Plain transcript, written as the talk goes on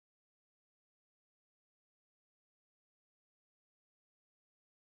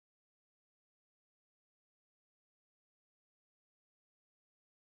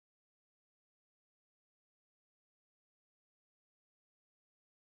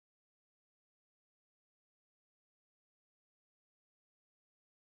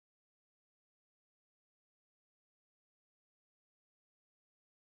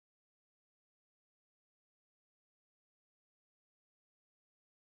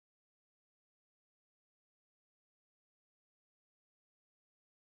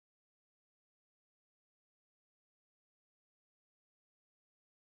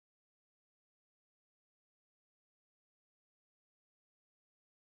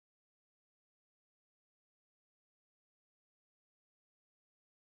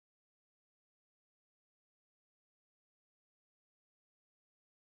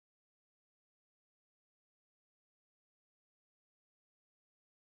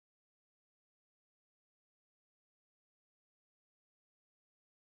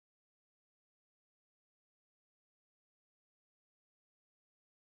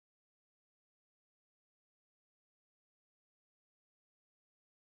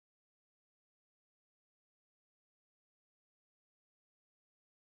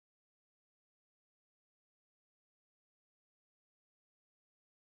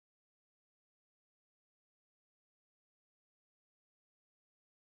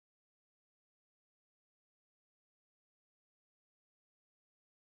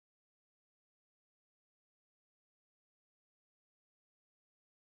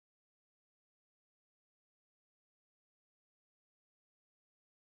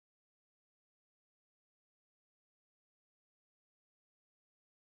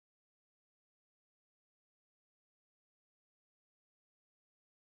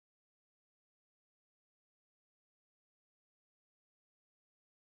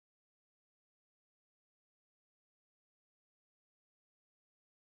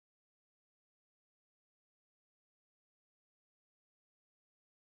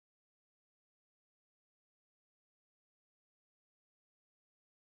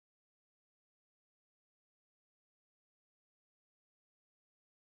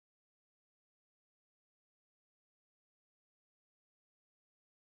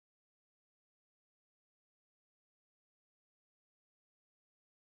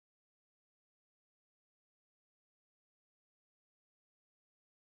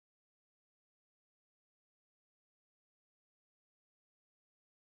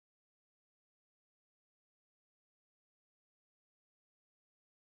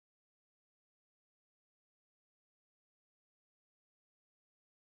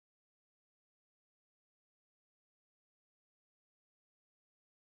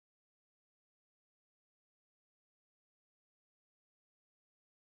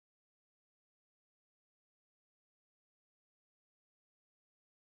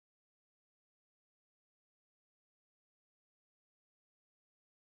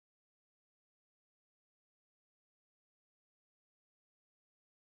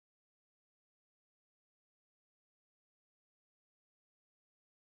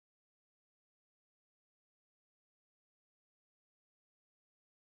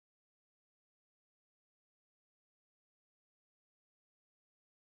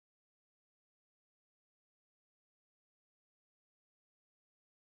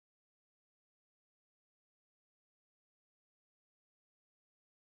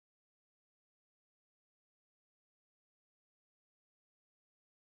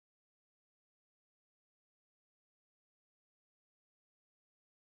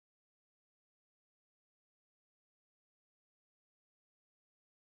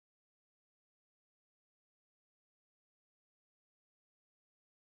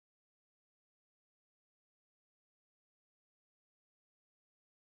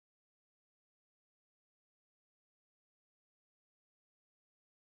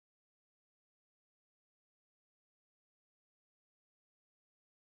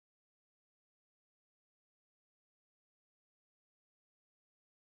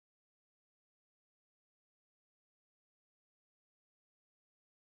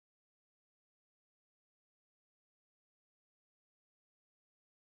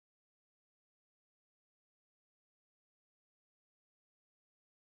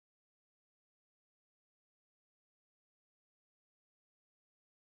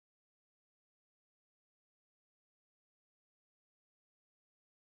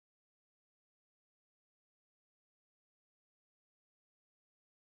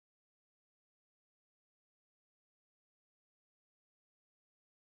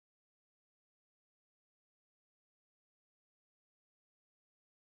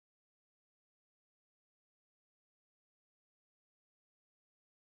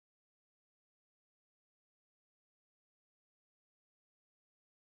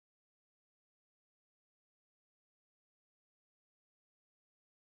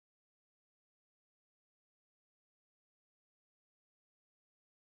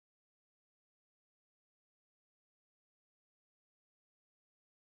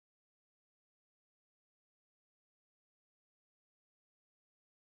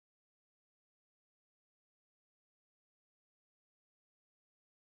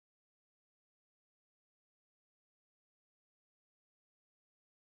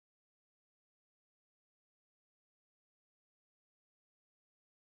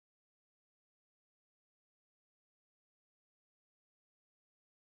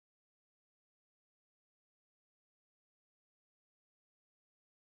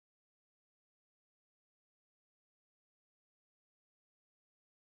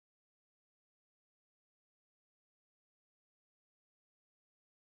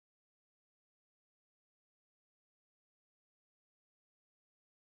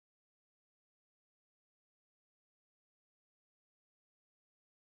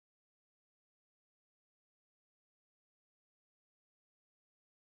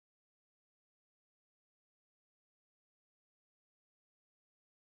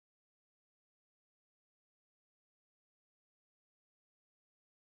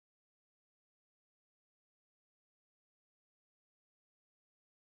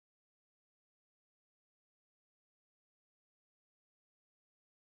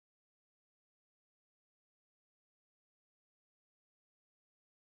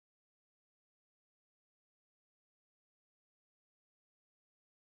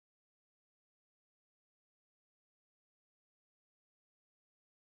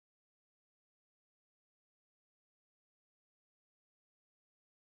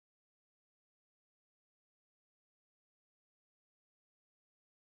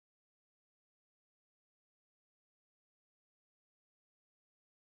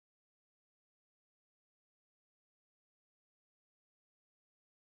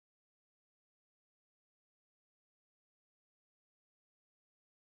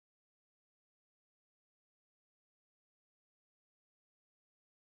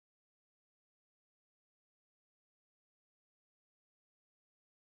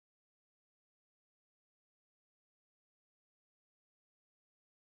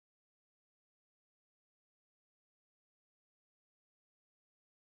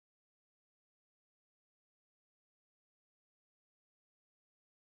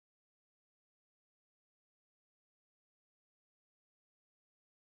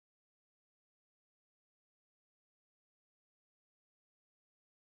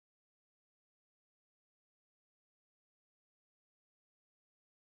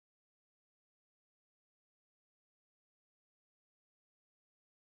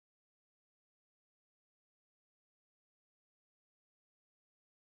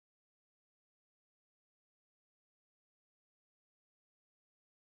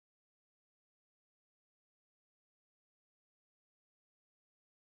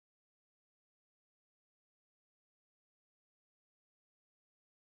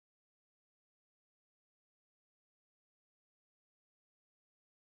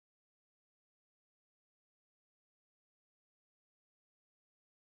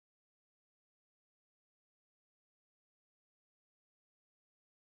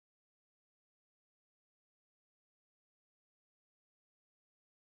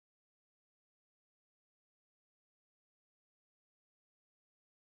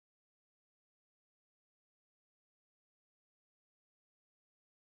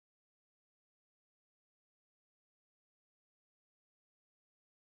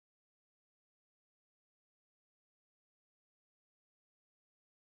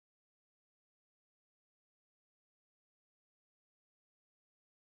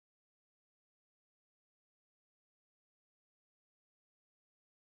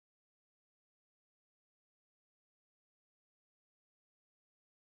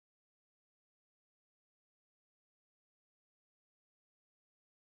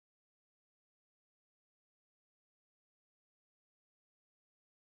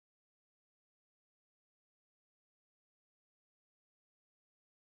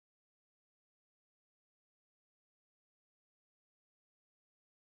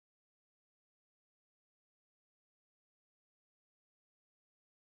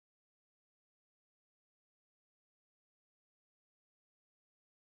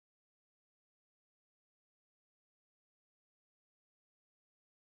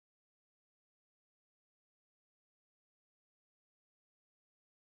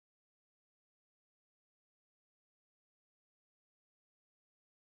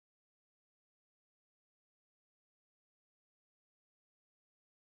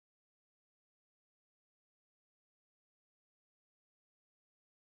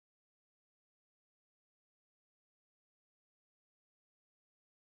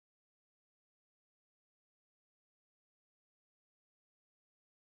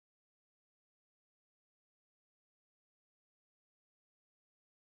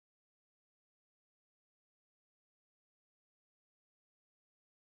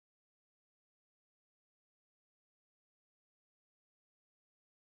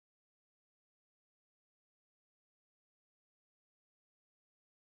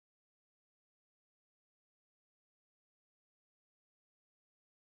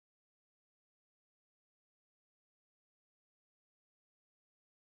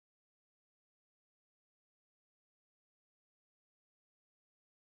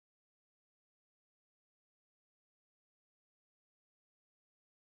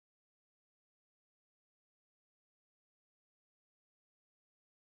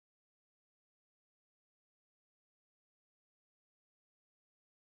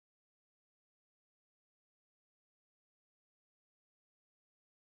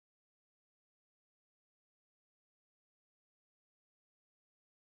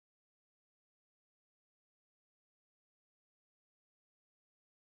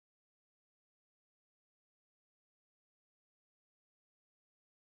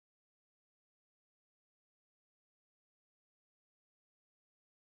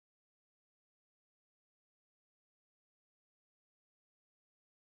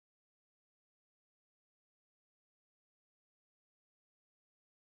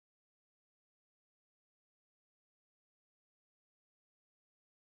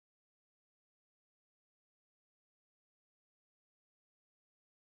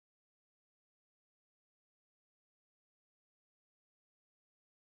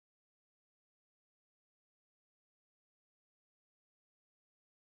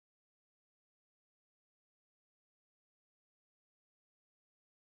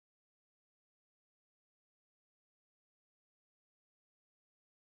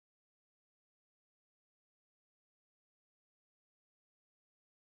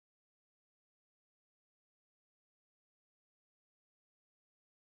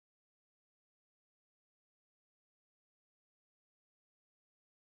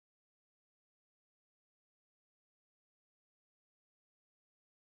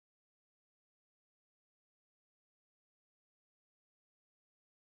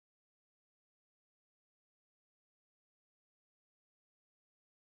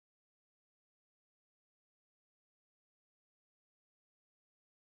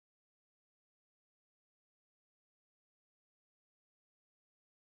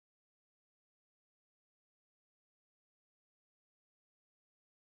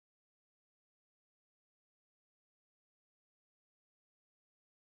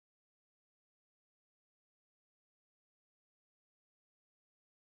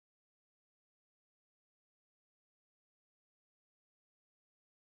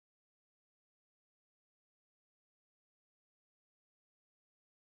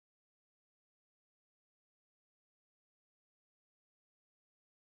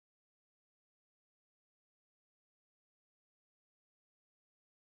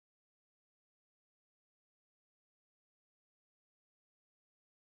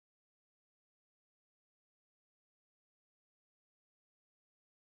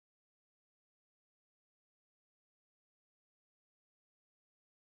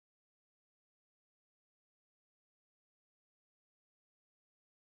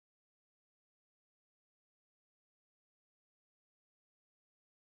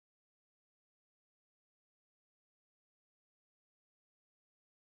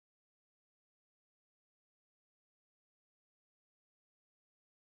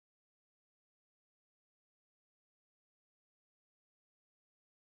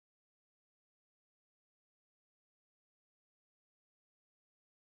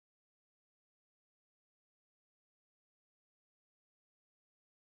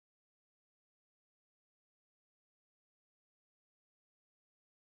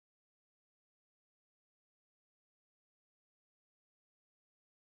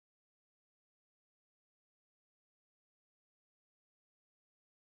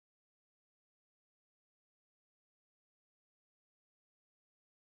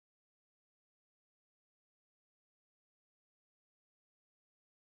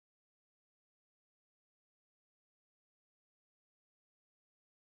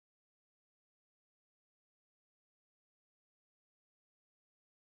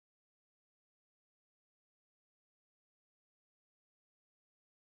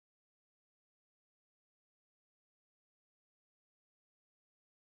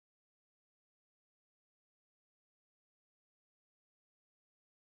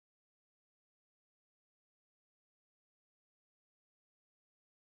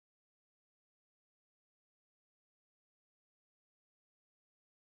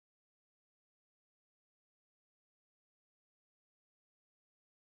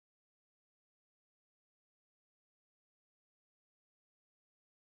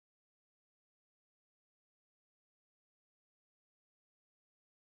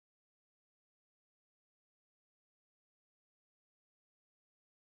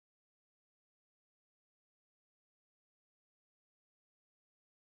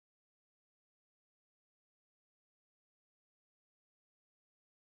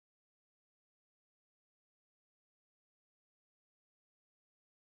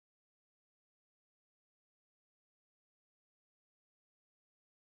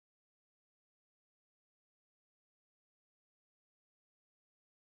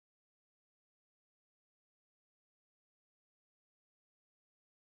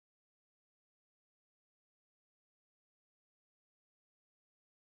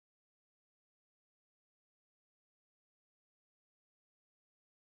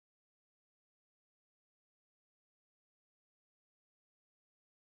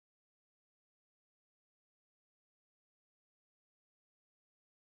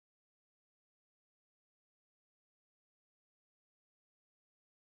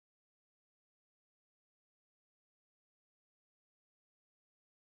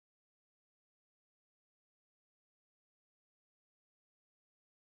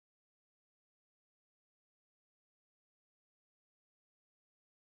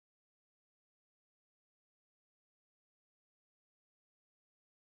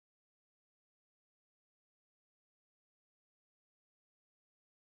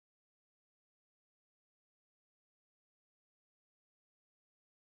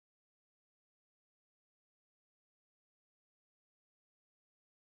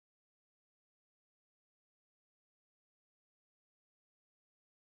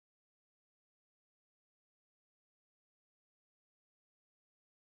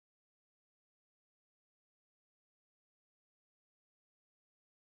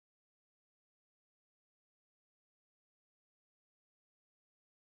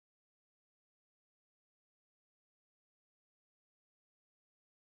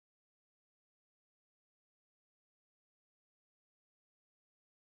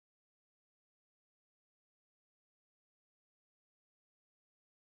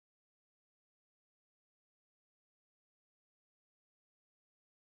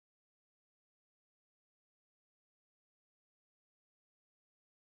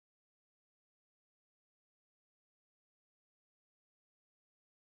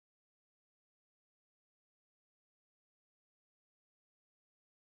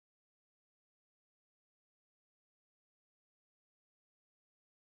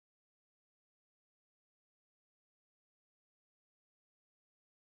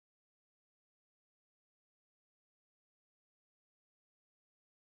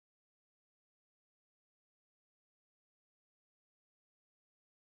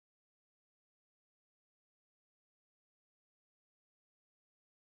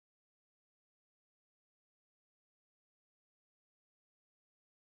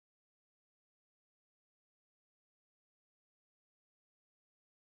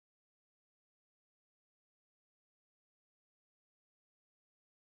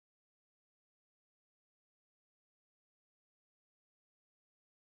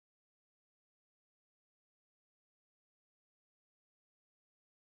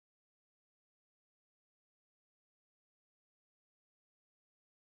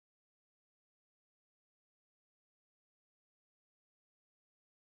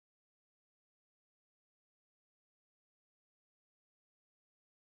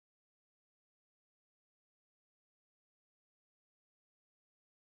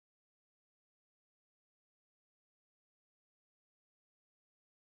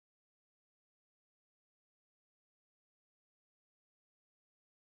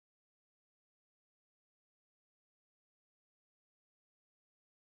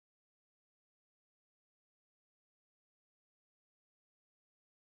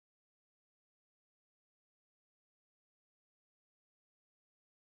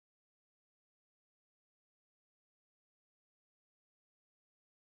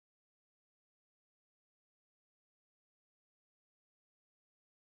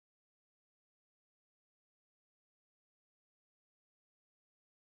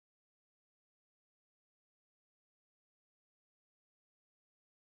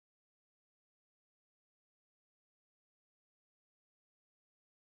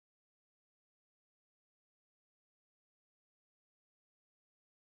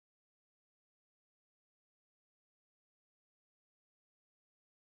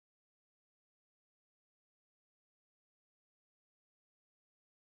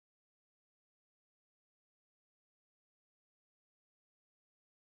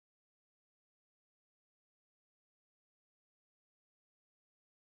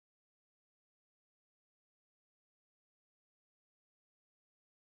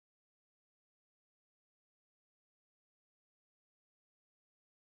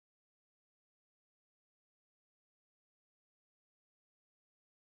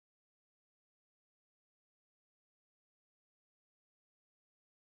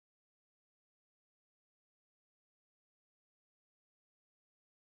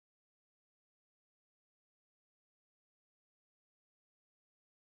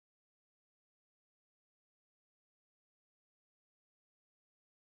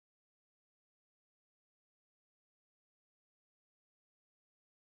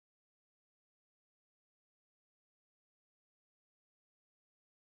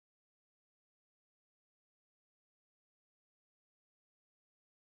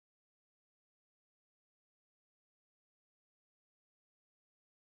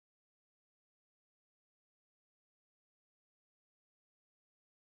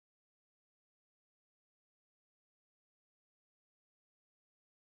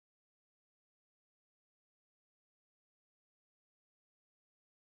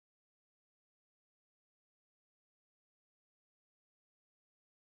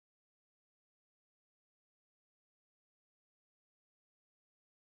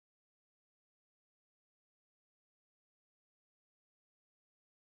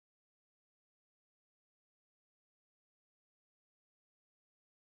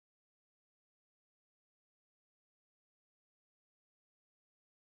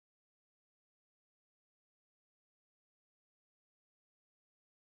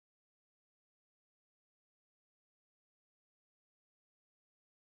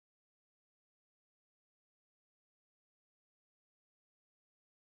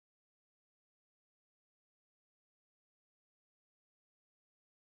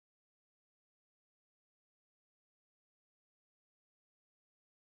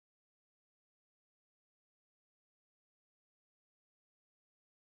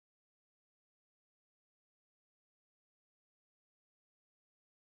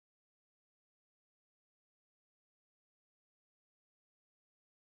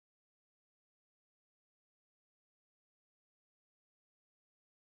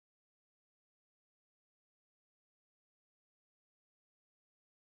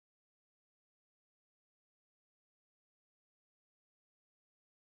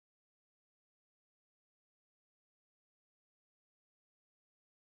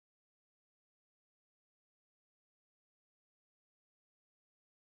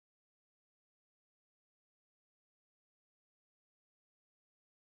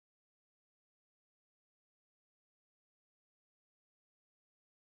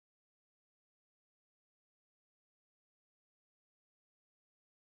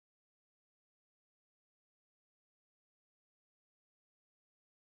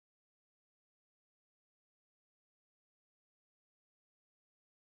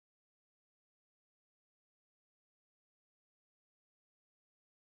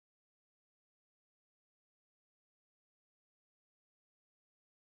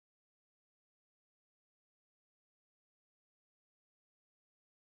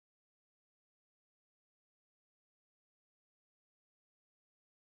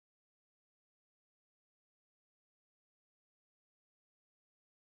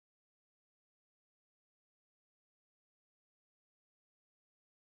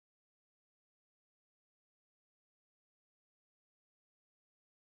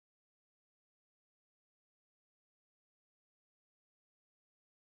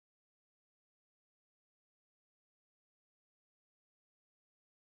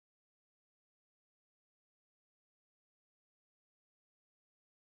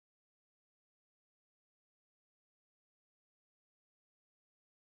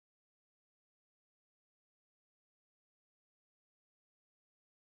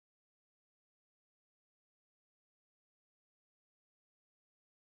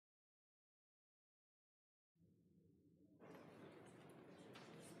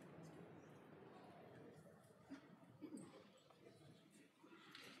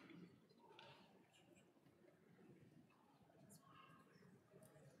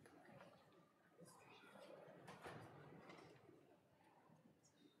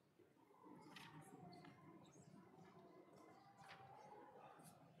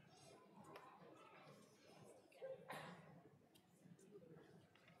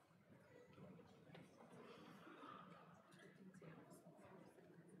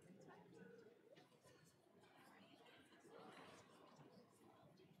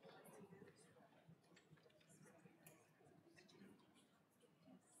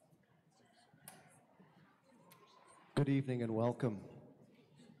Good evening and welcome.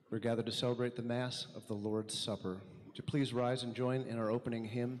 We're gathered to celebrate the Mass of the Lord's Supper. Would you please rise and join in our opening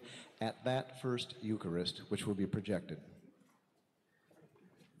hymn, At That First Eucharist, which will be projected.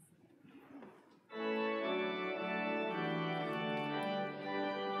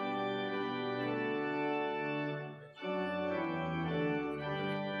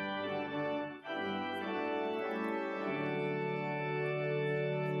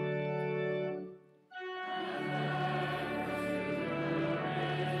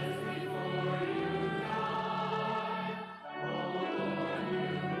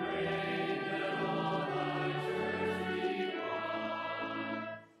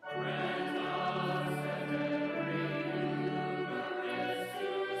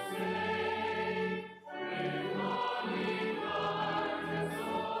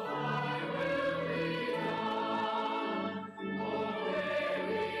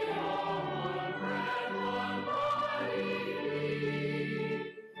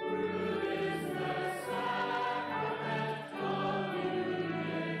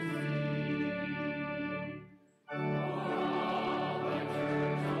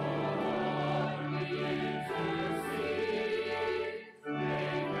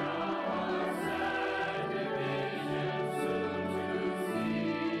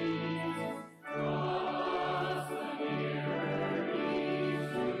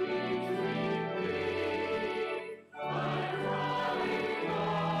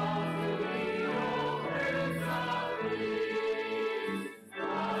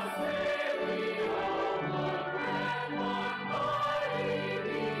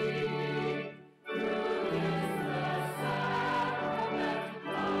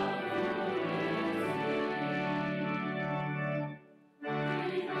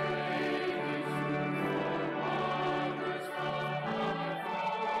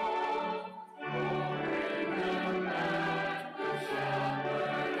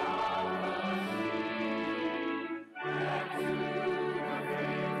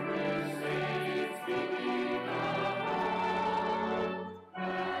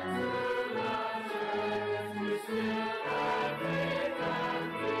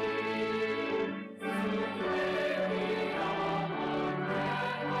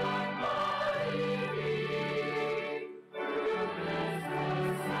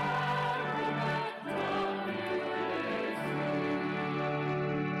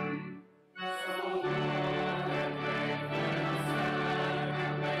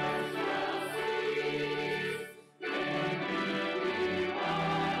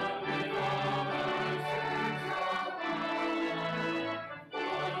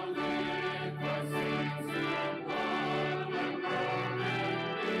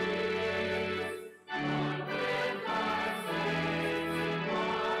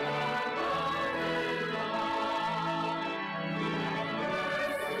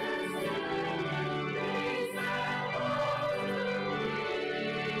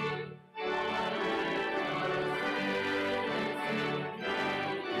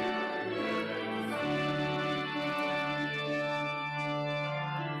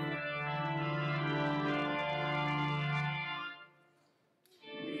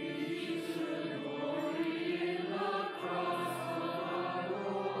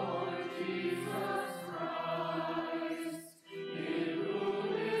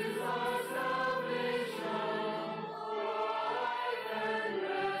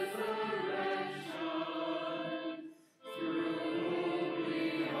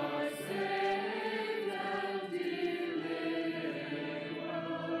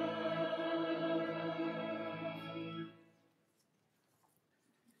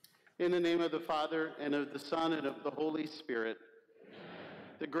 In the name of the Father, and of the Son, and of the Holy Spirit. Amen.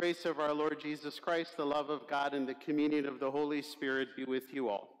 The grace of our Lord Jesus Christ, the love of God, and the communion of the Holy Spirit be with you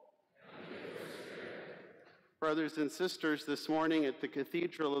all. Brothers and sisters, this morning at the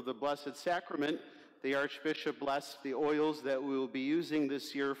Cathedral of the Blessed Sacrament, the Archbishop blessed the oils that we will be using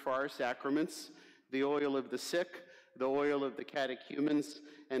this year for our sacraments: the oil of the sick, the oil of the catechumens,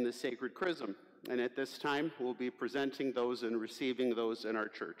 and the sacred chrism. And at this time, we'll be presenting those and receiving those in our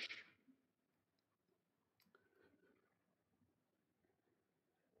church.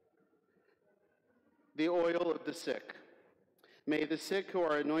 The oil of the sick. May the sick who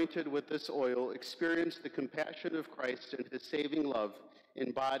are anointed with this oil experience the compassion of Christ and his saving love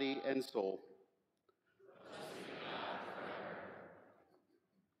in body and soul.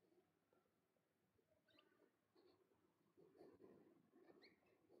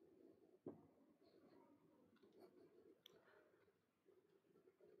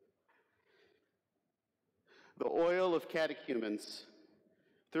 The oil of catechumens.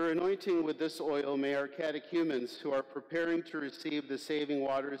 Through anointing with this oil, may our catechumens who are preparing to receive the saving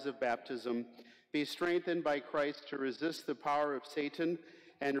waters of baptism be strengthened by Christ to resist the power of Satan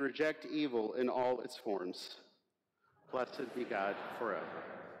and reject evil in all its forms. Blessed be God forever.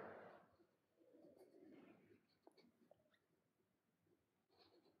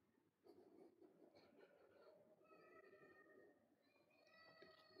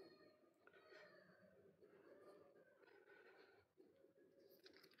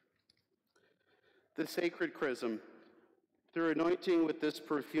 The sacred chrism. Through anointing with this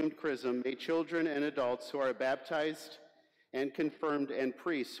perfumed chrism, may children and adults who are baptized and confirmed and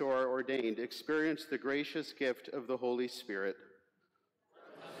priests who are ordained experience the gracious gift of the Holy Spirit.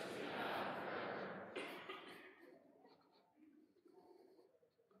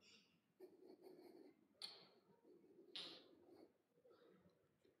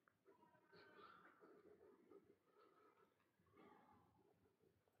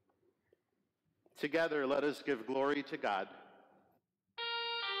 Together, let us give glory to God.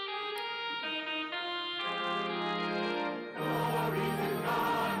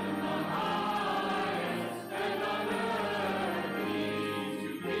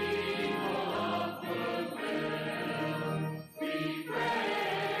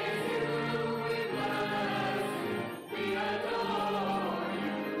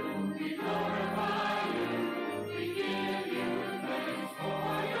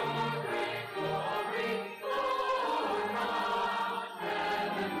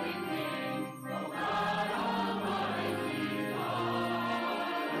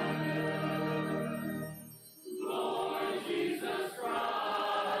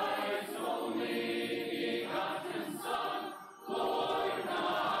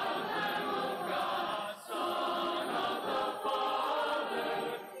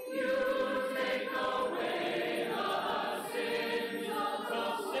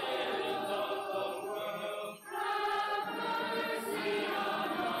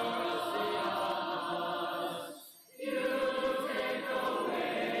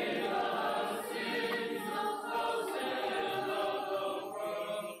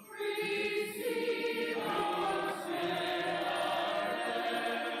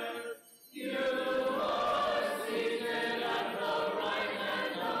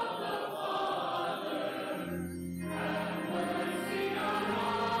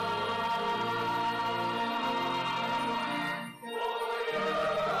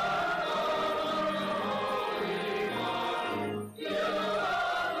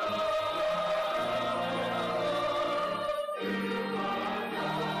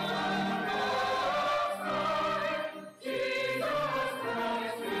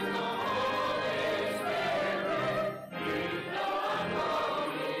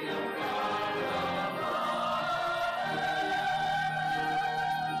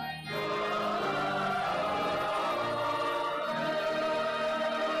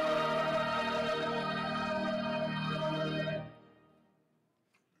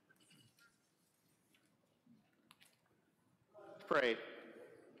 Pray.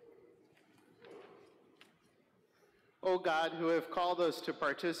 O God, who have called us to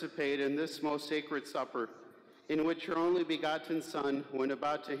participate in this most sacred supper, in which your only begotten Son, when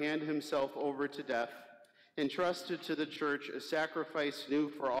about to hand himself over to death, entrusted to the Church a sacrifice new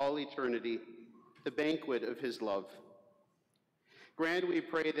for all eternity, the banquet of his love. Grant, we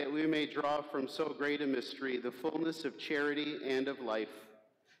pray, that we may draw from so great a mystery the fullness of charity and of life.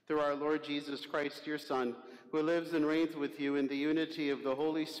 Through our Lord Jesus Christ, your Son, who lives and reigns with you in the unity of the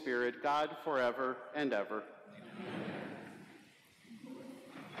Holy Spirit, God forever and ever.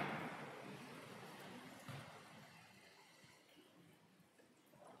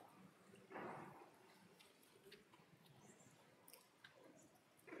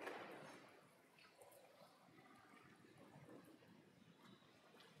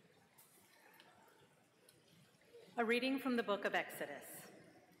 A reading from the book of Exodus.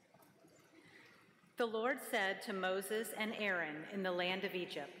 The Lord said to Moses and Aaron in the land of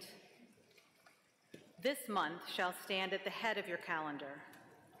Egypt, "This month shall stand at the head of your calendar.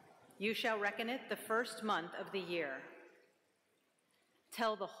 You shall reckon it the first month of the year.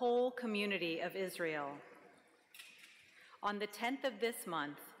 Tell the whole community of Israel, on the 10th of this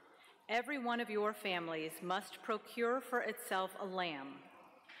month, every one of your families must procure for itself a lamb,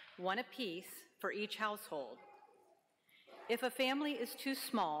 one apiece for each household. If a family is too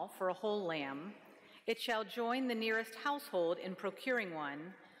small for a whole lamb, it shall join the nearest household in procuring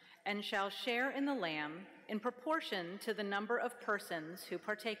one, and shall share in the lamb in proportion to the number of persons who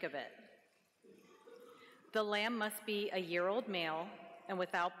partake of it. The lamb must be a year-old male and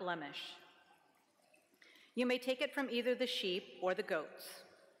without blemish. You may take it from either the sheep or the goats.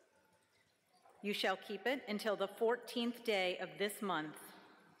 You shall keep it until the 14th day of this month,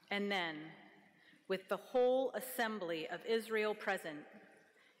 and then, with the whole assembly of Israel present,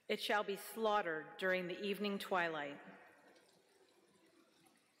 it shall be slaughtered during the evening twilight.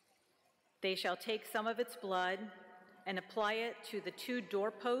 They shall take some of its blood and apply it to the 2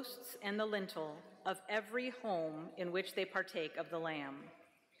 doorposts and the lintel of every home in which they partake of the lamb.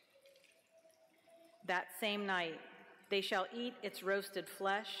 That same night, they shall eat its roasted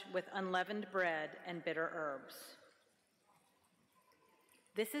flesh with unleavened bread and bitter herbs.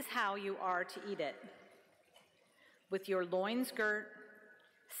 This is how you are to eat it: with your loins girt,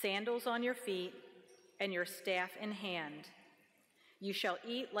 sandals on your feet, and your staff in hand. You shall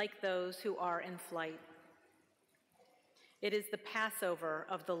eat like those who are in flight. It is the Passover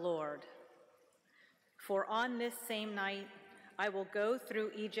of the Lord. For on this same night I will go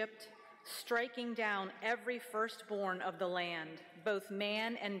through Egypt, striking down every firstborn of the land, both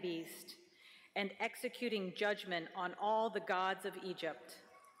man and beast, and executing judgment on all the gods of Egypt.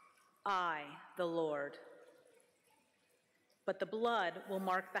 I, the Lord. But the blood will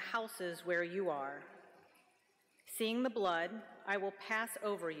mark the houses where you are. Seeing the blood, I will pass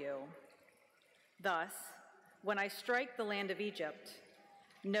over you. Thus, when I strike the land of Egypt,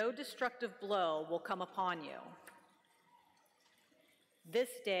 no destructive blow will come upon you. This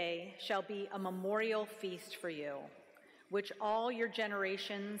day shall be a memorial feast for you, which all your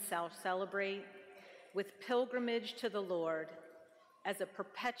generations shall celebrate with pilgrimage to the Lord as a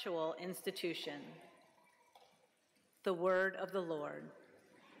perpetual institution. The word of the Lord.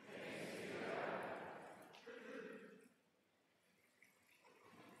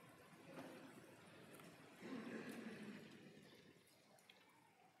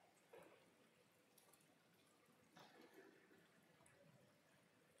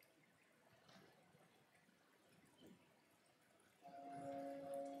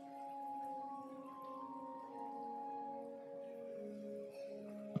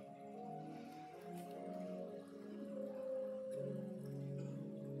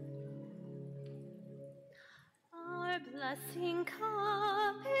 Our blessing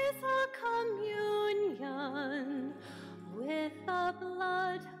cup is a communion with the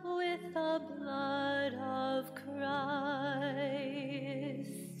blood of Christ.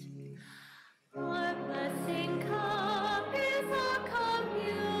 Our blessing cup is a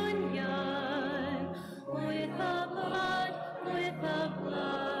communion with the blood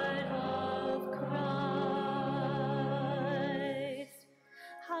of Christ.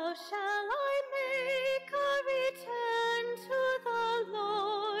 How shall I make a return to the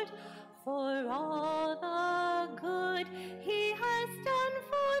Lord for all the good he has done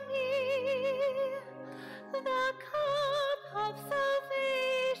for me? The cup of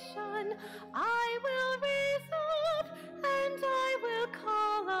salvation I will raise up, and I will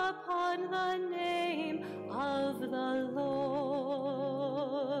call upon the name of the Lord.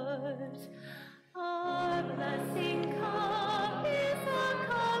 Our blessing cup is a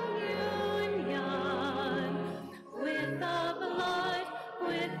communion with the blood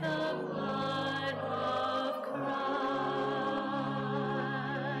of Christ.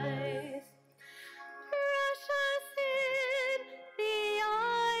 Precious in the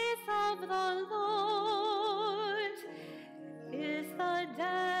eyes of the Lord is the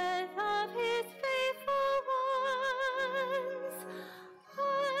death of his faithful ones. I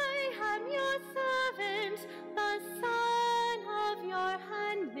am your servant, the son of your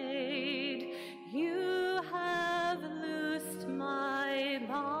handmaid. You have loosed my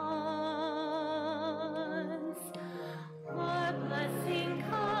bonds. Our blessing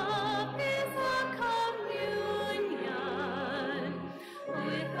cup is a communion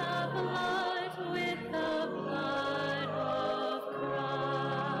with the blood of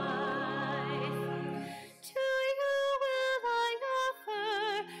Christ. To you will I offer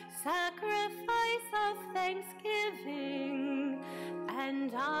sacrifice of thanksgiving, and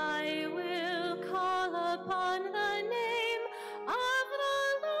I will call upon the name of the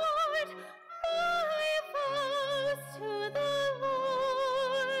Lord. My vows to the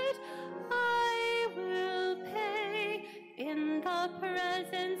Lord I will pay in the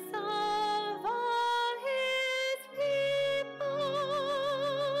presence of all his people.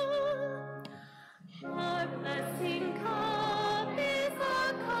 Our blessing cup is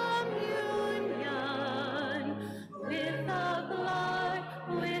a communion with the blood of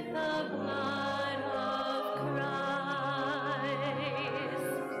Christ.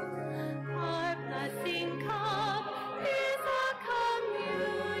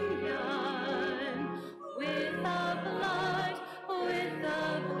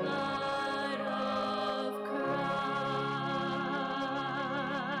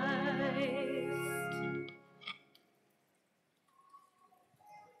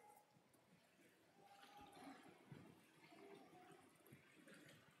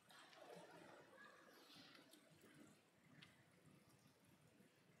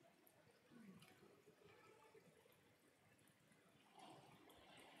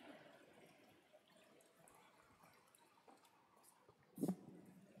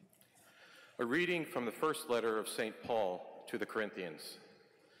 A reading from the first letter of St. Paul to the Corinthians.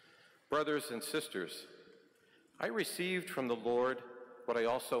 Brothers and sisters, I received from the Lord what I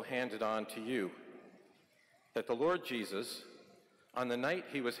also handed on to you, that the Lord Jesus, on the night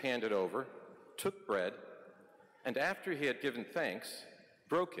he was handed over, took bread, and after he had given thanks,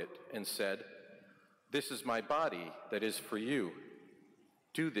 broke it and said, "This is my body that is for you.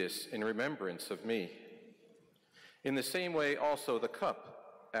 Do this in remembrance of me." In the same way also the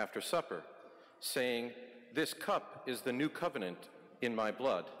cup after supper, saying, "This cup is the new covenant in my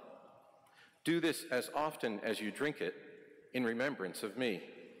blood. Do this as often as you drink it in remembrance of me.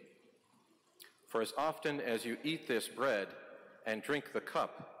 For as often as you eat this bread and drink the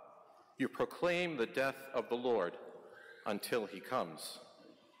cup, you proclaim the death of the Lord until he comes."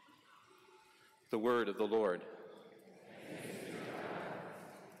 The word of the Lord.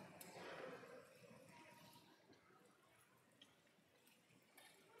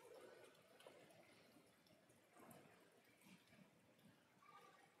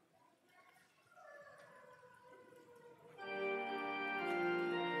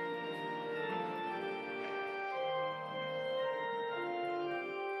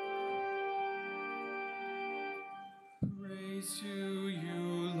 Praise to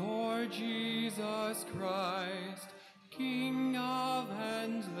you, Lord Jesus Christ, King of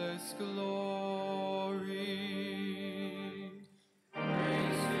endless glory.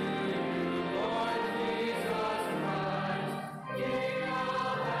 Praise to you, Lord Jesus Christ, King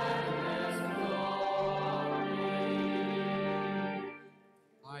of endless glory.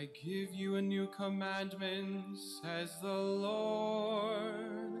 I give you a new commandment, says the Lord.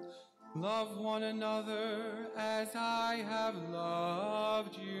 Love one another as I have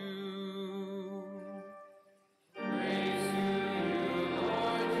loved you. Praise to you,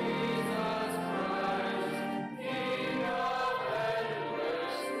 Lord Jesus Christ, King of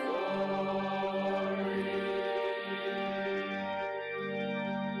endless glory.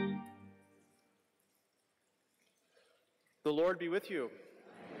 The Lord be with you.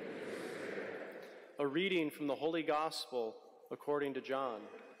 A reading from the Holy Gospel according to John.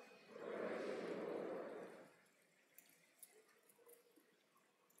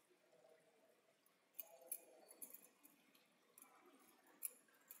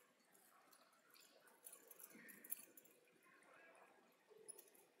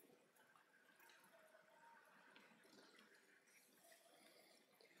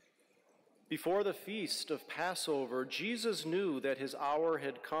 Before the feast of Passover, Jesus knew that his hour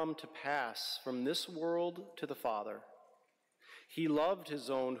had come to pass from this world to the Father. He loved his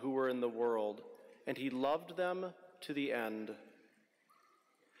own who were in the world, and he loved them to the end.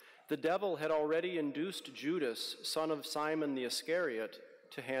 The devil had already induced Judas, son of Simon the Iscariot,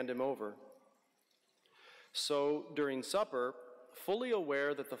 to hand him over. So during supper, fully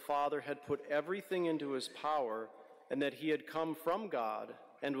aware that the Father had put everything into his power and that he had come from God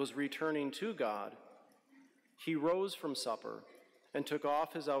and was returning to God, he rose from supper and took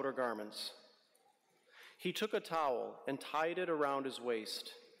off his outer garments. He took a towel and tied it around his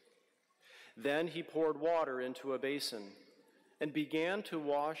waist. Then he poured water into a basin and began to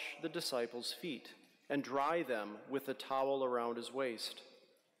wash the disciples' feet and dry them with the towel around his waist.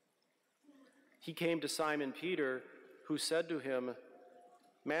 He came to Simon Peter, who said to him,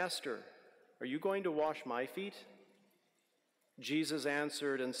 "Master, are you going to wash my feet?" Jesus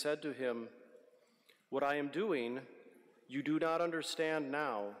answered and said to him, "What I am doing, you do not understand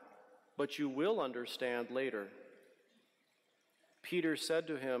now, but you will understand later." Peter said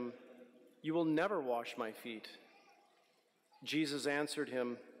to him, "You will never wash my feet." Jesus answered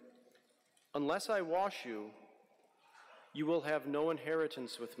him, "Unless I wash you, you will have no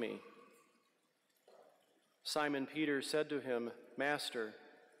inheritance with me." Simon Peter said to him, "Master,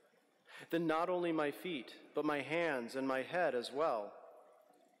 then not only my feet, but my hands and my head as well."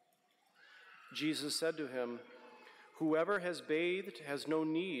 Jesus said to him, "Whoever has bathed has no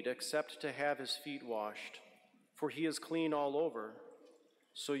need except to have his feet washed, for he is clean all over.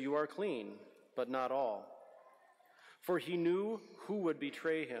 So you are clean, but not all." For he knew who would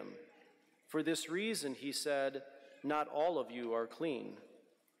betray him. For this reason he said, "Not all of you are clean."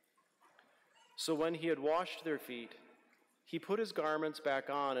 So when he had washed their feet, he put his garments back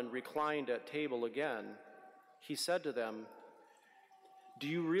on and reclined at table again. He said to them, "Do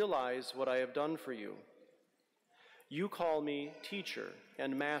you realize what I have done for you? You call me teacher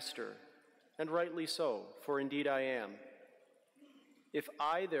and master, and rightly so, for indeed I am. If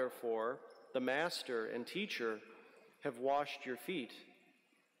I, therefore, the master and teacher, have washed your feet,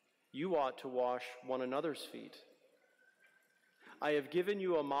 you ought to wash one another's feet. I have given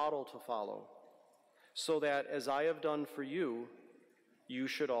you a model to follow, so that as I have done for you, you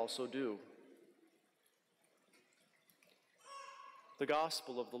should also do." The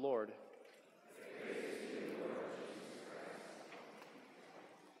Gospel of the Lord.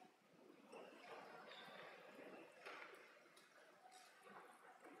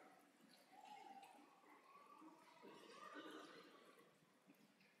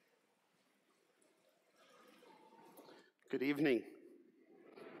 Good evening.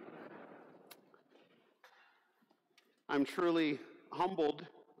 I'm truly humbled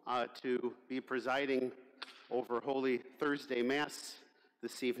to be presiding over Holy Thursday Mass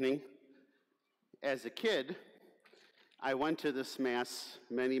this evening. As a kid, I went to this Mass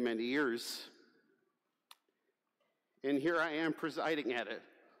many, many years, and here I am presiding at it.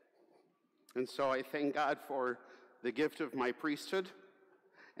 And so I thank God for the gift of my priesthood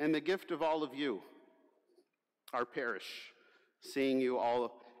and the gift of all of you, our parish, seeing you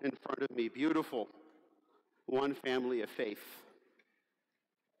all in front of me, beautiful, one family of faith.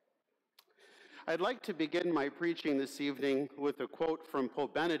 I'd like to begin my preaching this evening with a quote from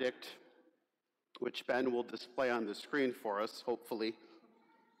Pope Benedict, which Ben will display on the screen for us, hopefully.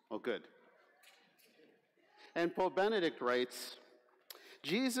 Oh, good. And Pope Benedict writes,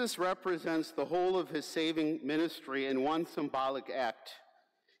 "Jesus represents the whole of his saving ministry in one symbolic act.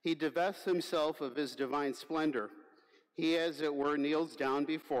 He divests himself of his divine splendor. He, as it were, kneels down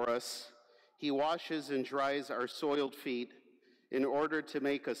before us. He washes and dries our soiled feet in order to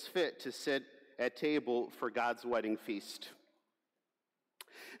make us fit to sit at table for God's wedding feast."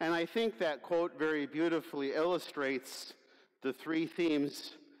 And I think that quote very beautifully illustrates the three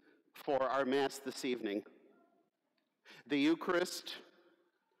themes for our Mass this evening: the Eucharist,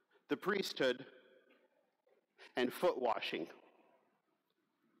 the priesthood, and foot washing.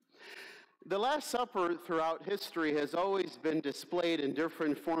 The Last Supper throughout history has always been displayed in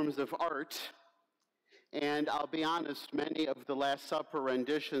different forms of art, and I'll be honest, many of the Last Supper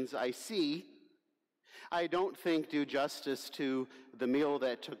renditions I see, I don't think do justice to the meal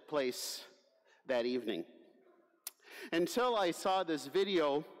that took place that evening. Until I saw this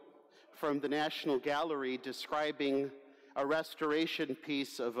video from the National Gallery describing a restoration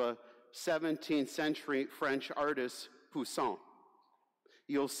piece of a 17th century French artist, Poussin.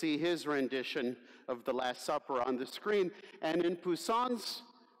 You'll see his rendition of the Last Supper on the screen. And in Poussin's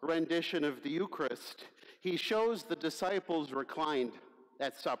rendition of the Eucharist, he shows the disciples reclined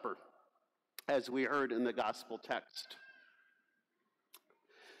at supper, as we heard in the gospel text.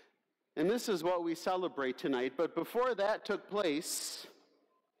 And this is what we celebrate tonight. But before that took place,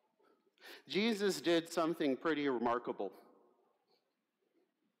 Jesus did something pretty remarkable.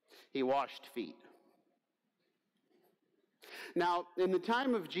 He washed feet. Now, in the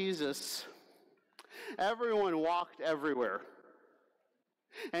time of Jesus, everyone walked everywhere.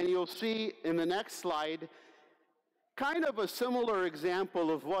 And you'll see in the next slide kind of a similar example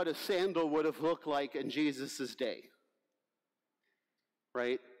of what a sandal would have looked like in Jesus' day.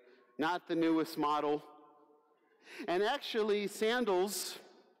 Right? Not the newest model. And actually, sandals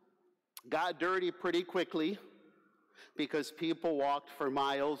got dirty pretty quickly because people walked for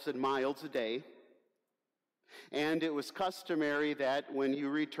miles and miles a day. And it was customary that when you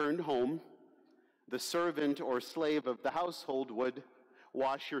returned home, the servant or slave of the household would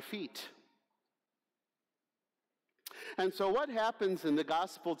wash your feet. And so what happens in the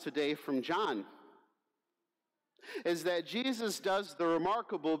gospel today from John is that Jesus does the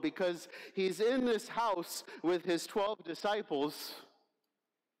remarkable because he's in this house with his 12 disciples,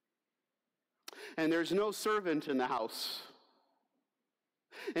 and there's no servant in the house.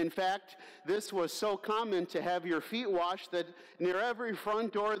 In fact, this was so common to have your feet washed that near every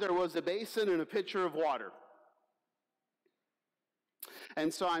front door there was a basin and a pitcher of water.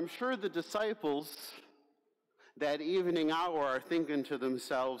 And so I'm sure the disciples that evening hour are thinking to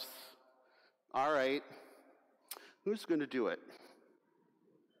themselves, all right, who's going to do it?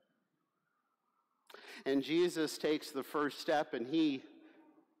 And Jesus takes the first step, and he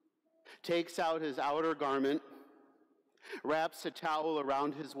takes out his outer garment, wraps a towel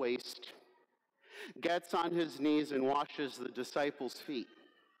around his waist, gets on his knees and washes the disciples' feet.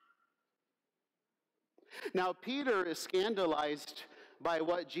 Now, Peter is scandalized by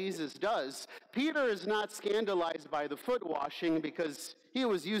what Jesus does. Peter is not scandalized by the foot washing because he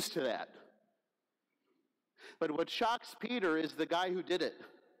was used to that. But what shocks Peter is the guy who did it,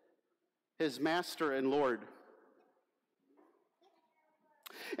 his master and Lord.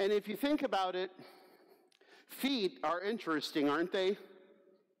 And if you think about it, feet are interesting, aren't they?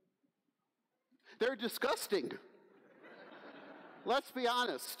 They're disgusting. Let's be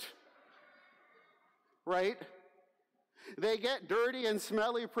honest. Right? They get dirty and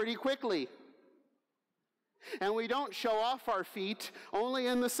smelly pretty quickly. And we don't show off our feet only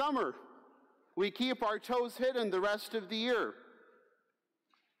in the summer. We keep our toes hidden the rest of the year.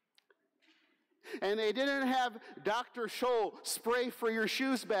 And they didn't have Dr. Scholl spray for your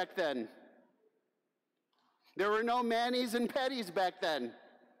shoes back then. There were no manis and petties back then.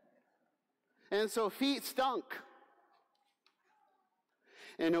 And so feet stunk.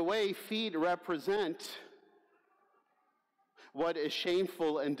 In a way, feet represent what is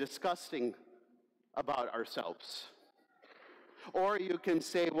shameful and disgusting about ourselves. Or you can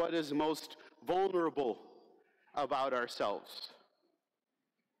say what is most vulnerable about ourselves.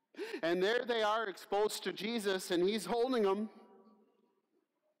 And there they are exposed to Jesus, and he's holding them.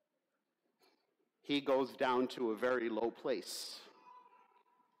 He goes down to a very low place.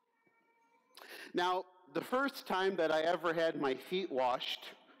 Now, the first time that I ever had my feet washed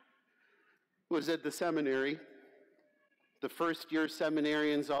was at the seminary. The first-year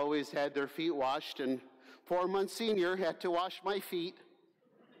seminarians always had their feet washed, and poor Monsignor had to wash my feet.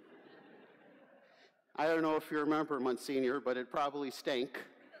 I don't know if you remember, Monsignor, but it probably stank.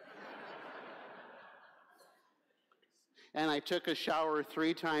 And I took a shower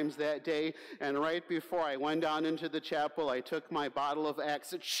 3 times that day, and right before I went down into the chapel, I took my bottle of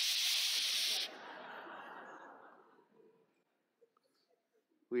Axe. Shh!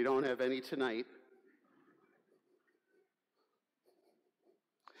 We don't have any tonight.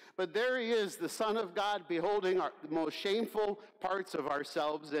 But there he is, the Son of God, beholding the most shameful parts of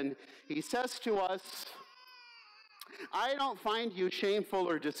ourselves, and he says to us, I don't find you shameful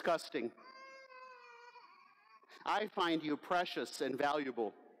or disgusting. I find you precious and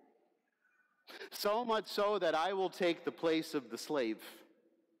valuable. So much so that I will take the place of the slave.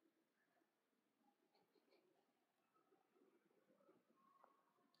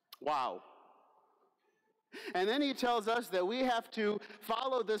 Wow. And then he tells us that we have to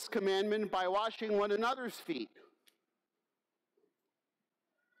follow this commandment by washing one another's feet.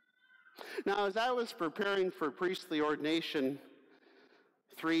 Now, as I was preparing for priestly ordination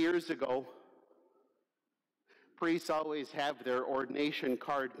 3 years ago, priests always have their ordination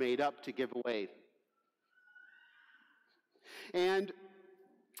card made up to give away. And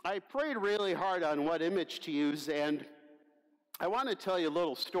I prayed really hard on what image to use, and I want to tell you a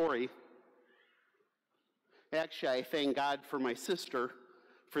little story. Actually, I thank God for my sister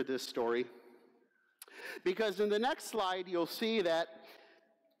for this story. Because in the next slide, you'll see that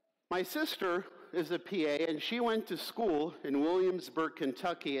my sister is a PA, and she went to school in Williamsburg,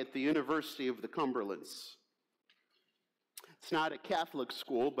 Kentucky at the University of the Cumberlands. It's not a Catholic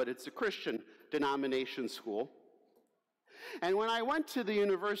school, but it's a Christian denomination school. And when I went to the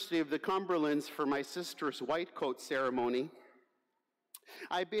University of the Cumberlands for my sister's white coat ceremony,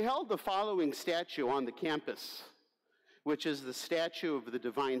 I beheld the following statue on the campus, which is the statue of the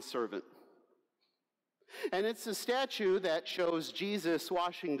Divine Servant. And it's a statue that shows Jesus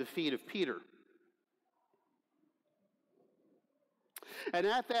washing the feet of Peter. And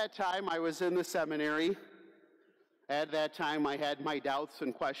at that time, I was in the seminary. At that time, I had my doubts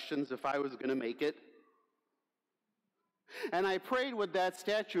and questions if I was going to make it. And I prayed with that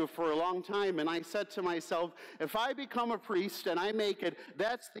statue for a long time, and I said to myself, if I become a priest and I make it,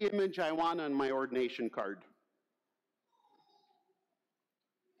 that's the image I want on my ordination card.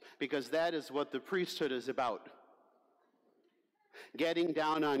 Because that is what the priesthood is about. Getting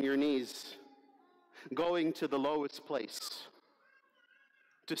down on your knees, going to the lowest place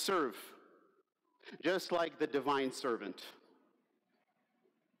to serve. Just like the divine servant.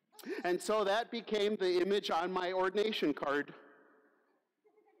 And so that became the image on my ordination card.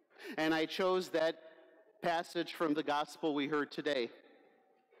 And I chose that passage from the gospel we heard today.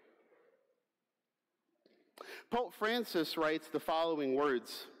 Pope Francis writes the following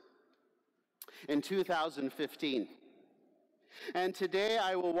words in 2015. And today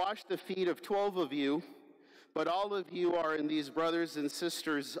I will wash the feet of 12 of you, but all of you are in these brothers and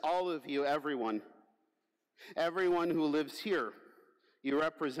sisters, all of you, everyone. Everyone who lives here, you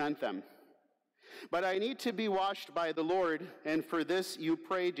represent them. But I need to be washed by the Lord, and for this you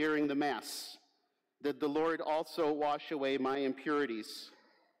pray during the Mass, that the Lord also wash away my impurities,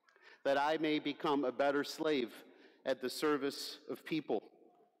 that I may become a better slave at the service of people,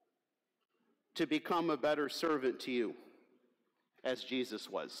 to become a better servant to you, as Jesus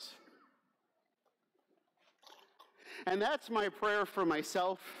was. And that's my prayer for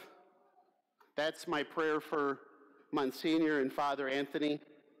myself. That's my prayer for Monsignor and Father Anthony,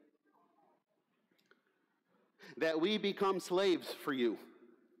 that we become slaves for you,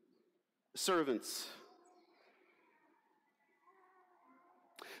 servants.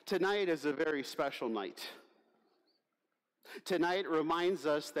 Tonight is a very special night. Tonight reminds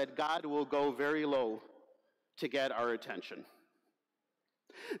us that God will go very low to get our attention.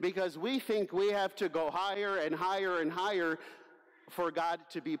 Because we think we have to go higher and higher and higher for God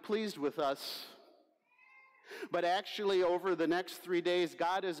to be pleased with us, But actually, over the next 3 days,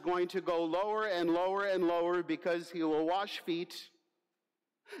 God is going to go lower and lower and lower because he will wash feet.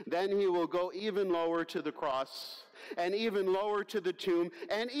 Then he will go even lower to the cross, and even lower to the tomb,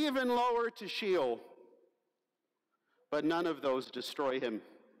 and even lower to Sheol. But none of those destroy him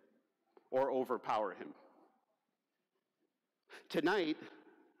or overpower him. Tonight,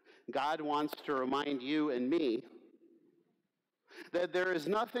 God wants to remind you and me that there is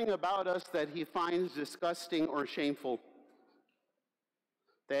nothing about us that he finds disgusting or shameful,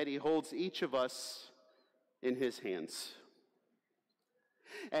 that he holds each of us in his hands.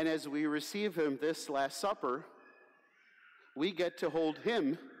 And as we receive him this Last Supper, we get to hold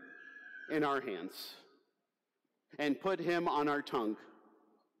him in our hands and put him on our tongue.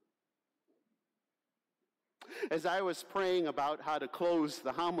 As I was praying about how to close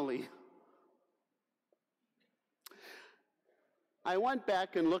the homily, I went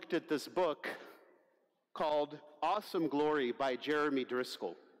back and looked at this book called Awesome Glory by Jeremy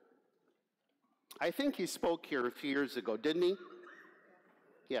Driscoll. I think he spoke here a few years ago, didn't he?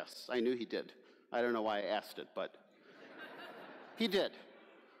 Yes, I knew he did. I don't know why I asked it, but he did.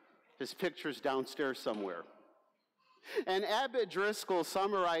 His picture's downstairs somewhere. And Abbot Driscoll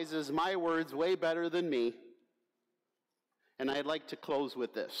summarizes my words way better than me, and I'd like to close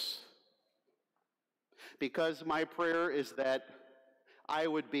with this. Because my prayer is that I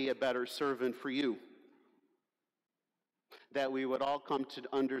would be a better servant for you, that we would all come to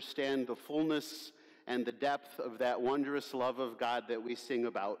understand the fullness and the depth of that wondrous love of God that we sing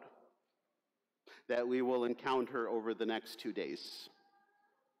about, that we will encounter over the next 2 days.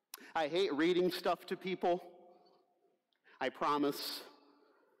 I hate reading stuff to people. I promise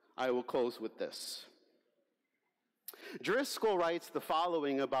I will close with this. Driscoll writes the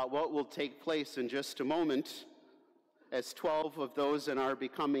following about what will take place in just a moment, as 12 of those in our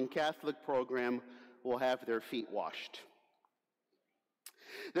Becoming Catholic program will have their feet washed.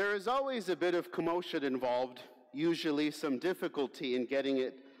 There is always a bit of commotion involved, usually some difficulty in getting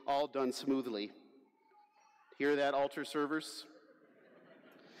it all done smoothly. Hear that, altar servers?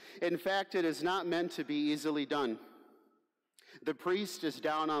 In fact, it is not meant to be easily done. The priest is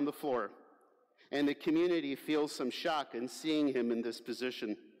down on the floor, and the community feels some shock in seeing him in this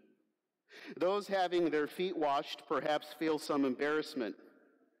position. Those having their feet washed perhaps feel some embarrassment,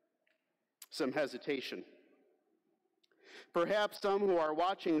 some hesitation. Perhaps some who are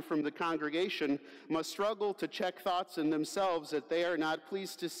watching from the congregation must struggle to check thoughts in themselves that they are not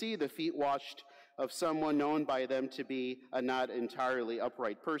pleased to see the feet washed of someone known by them to be a not entirely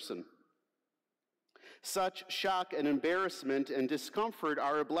upright person. Such shock and embarrassment and discomfort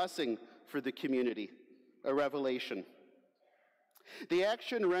are a blessing for the community, a revelation. The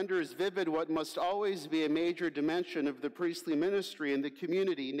action renders vivid what must always be a major dimension of the priestly ministry in the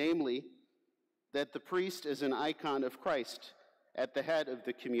community, namely, that the priest is an icon of Christ at the head of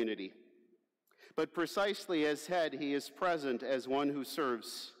the community. But precisely as head, he is present as one who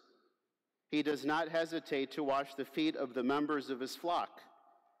serves. He does not hesitate to wash the feet of the members of his flock,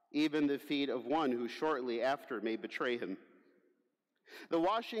 even the feet of one who shortly after may betray him. The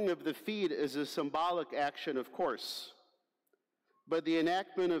washing of the feet is a symbolic action, of course, but the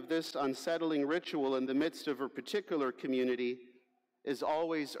enactment of this unsettling ritual in the midst of a particular community is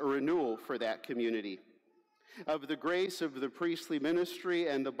always a renewal for that community, of the grace of the priestly ministry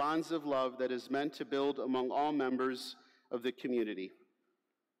and the bonds of love that is meant to build among all members of the community.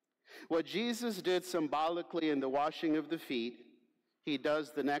 What Jesus did symbolically in the washing of the feet, he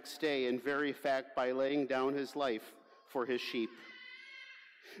does the next day in very fact by laying down his life for his sheep.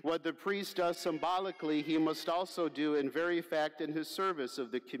 What the priest does symbolically, he must also do in very fact in his service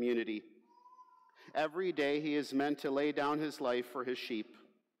of the community. Every day he is meant to lay down his life for his sheep.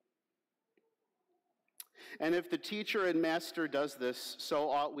 And if the teacher and master does this, so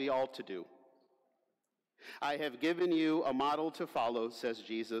ought we all to do. I have given you a model to follow, says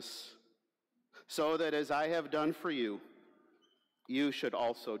Jesus, so that as I have done for you, you should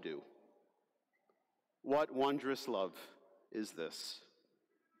also do. What wondrous love is this?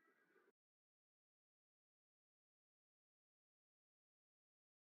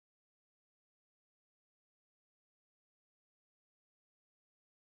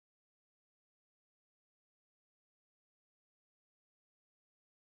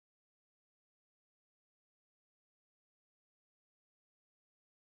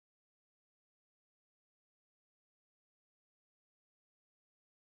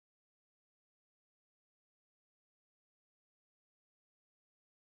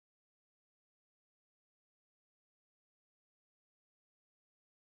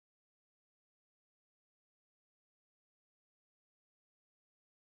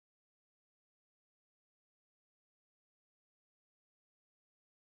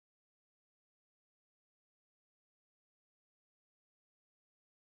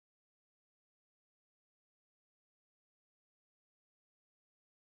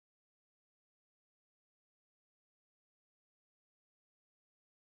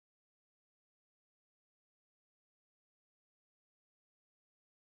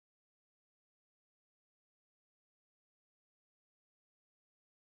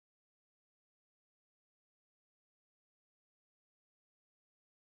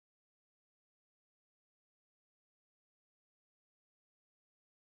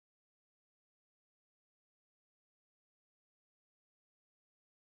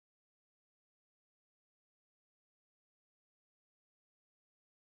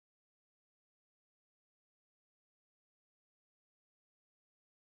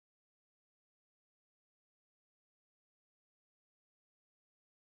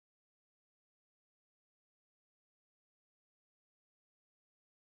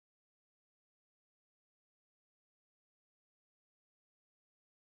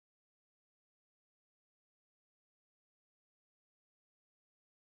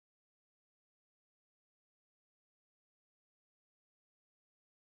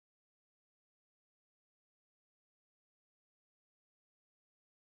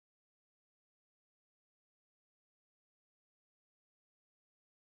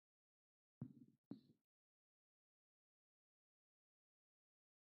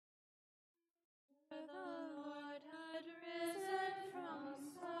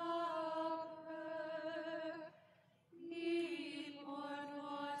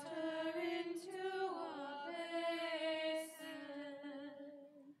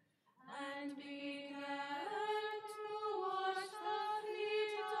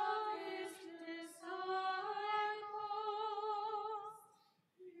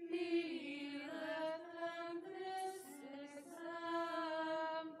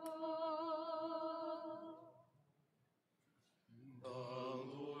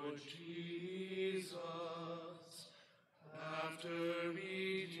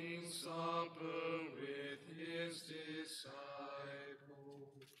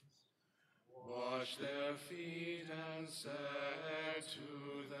 their feet and said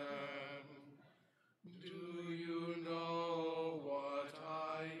to them, "Do you know what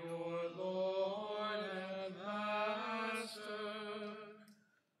I, your Lord and Master,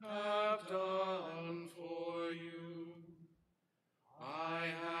 have done for you? I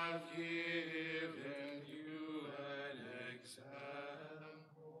have given you an example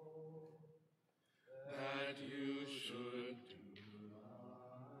that you should do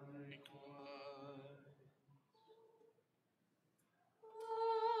likewise."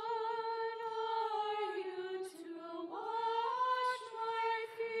 Lord, are you to wash my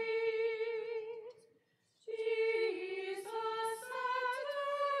feet? Jesus said to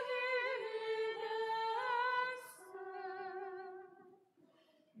him in answer,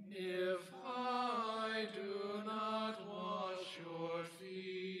 If I do not wash your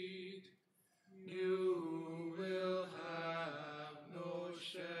feet, you will have no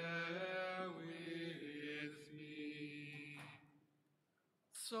share with me.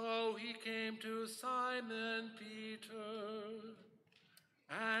 So he came to Simon Peter,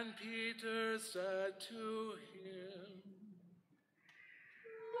 and Peter said to him,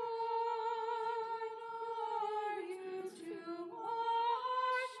 Lord, are you to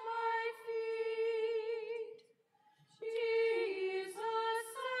wash my feet? Jesus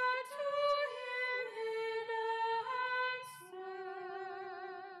said to him in answer,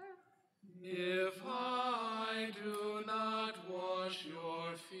 If I do not wash your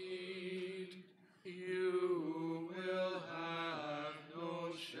feet, you will have no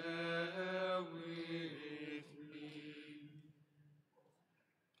share with me.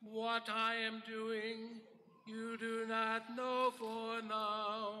 What I am doing, you do not know for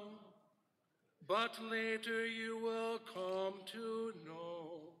now, but later you will come to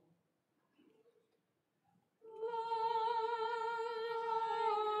know. Lord,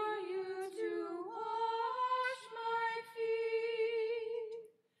 are you to wash my feet?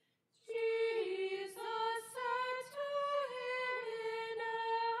 Jesus said to him in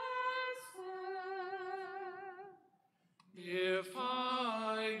answer, If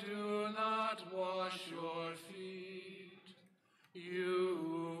I do not wash your feet, you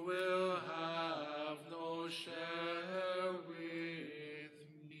will have no share with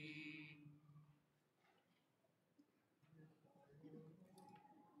me.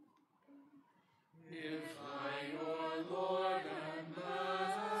 If I, your Lord and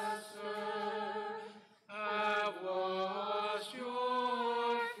Master, have washed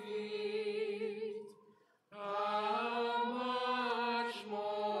your feet, how much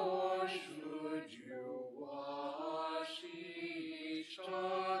more should you wash each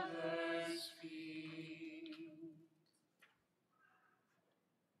other's feet?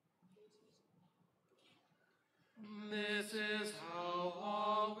 This is how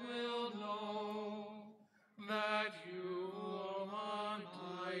all will know that you are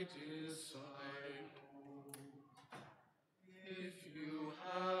my disciples, if you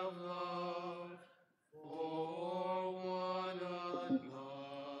have love for one another.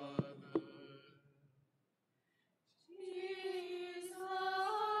 Jesus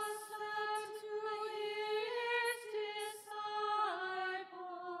said to his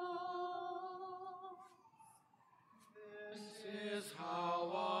disciples, This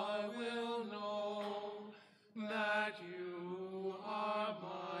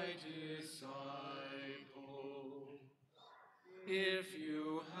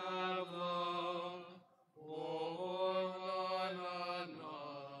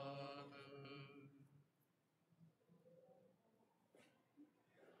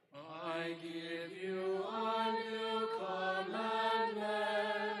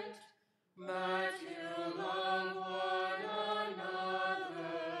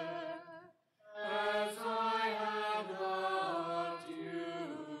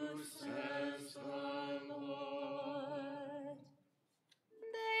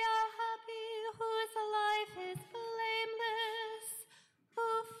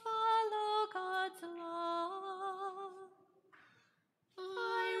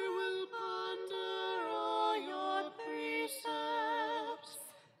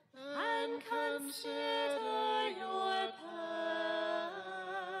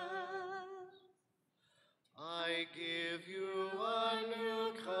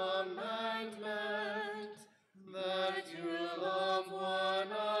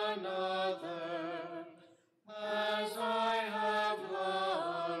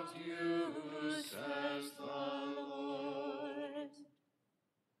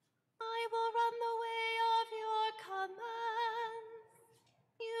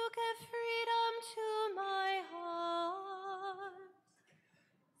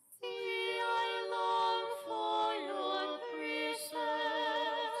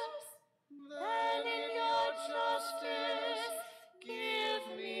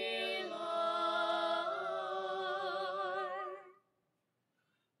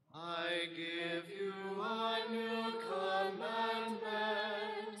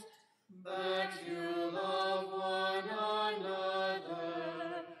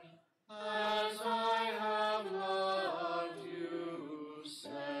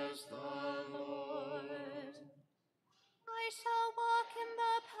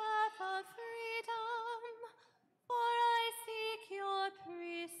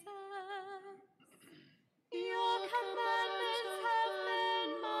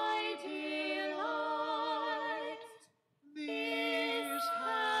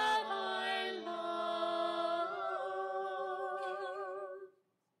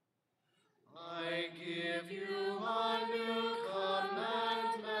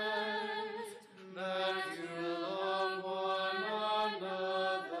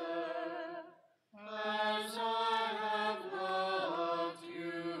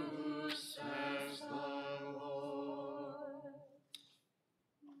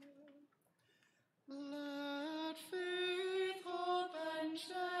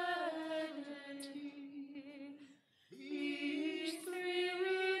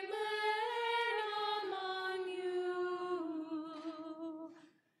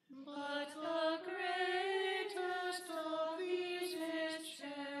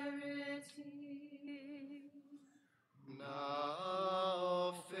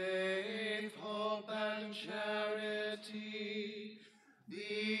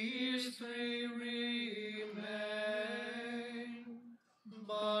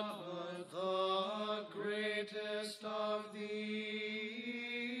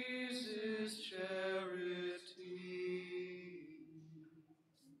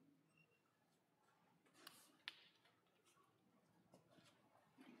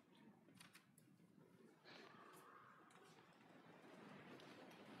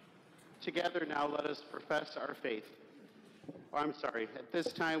Together now let us profess our faith. Oh, I'm sorry. At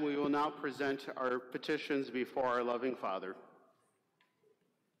this time, we will now present our petitions before our loving Father.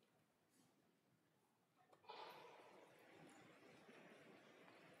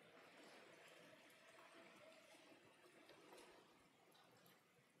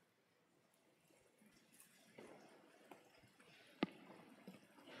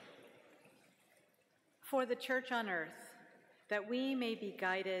 For the Church on earth, that we may be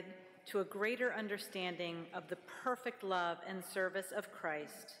guided to a greater understanding of the perfect love and service of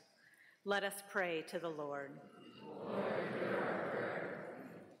Christ, let us pray to the Lord.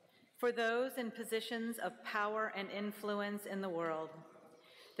 For those in positions of power and influence in the world,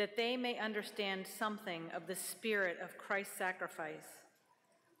 that they may understand something of the spirit of Christ's sacrifice,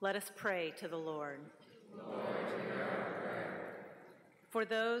 let us pray to the Lord. For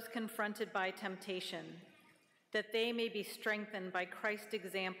those confronted by temptation, that they may be strengthened by Christ's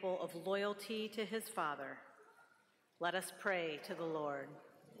example of loyalty to his Father, let us pray to the Lord.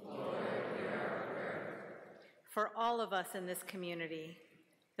 For all of us in this community,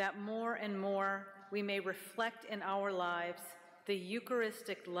 that more and more we may reflect in our lives the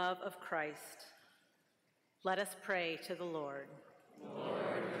Eucharistic love of Christ, let us pray to the Lord.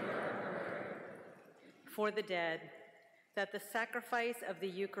 For the dead, that the sacrifice of the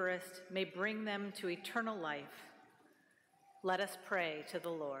Eucharist may bring them to eternal life, let us pray to the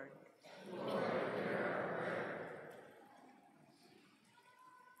Lord.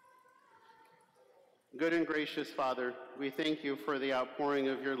 Good and gracious Father, we thank you for the outpouring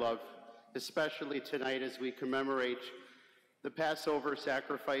of your love, especially tonight as we commemorate the Passover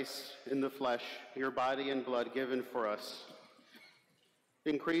sacrifice in the flesh, your body and blood given for us.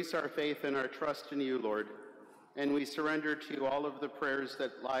 Increase our faith and our trust in you, Lord, and we surrender to you all of the prayers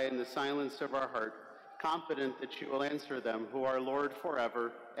that lie in the silence of our heart, confident that you will answer them, who are Lord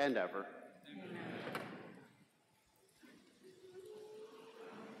forever and ever. Amen.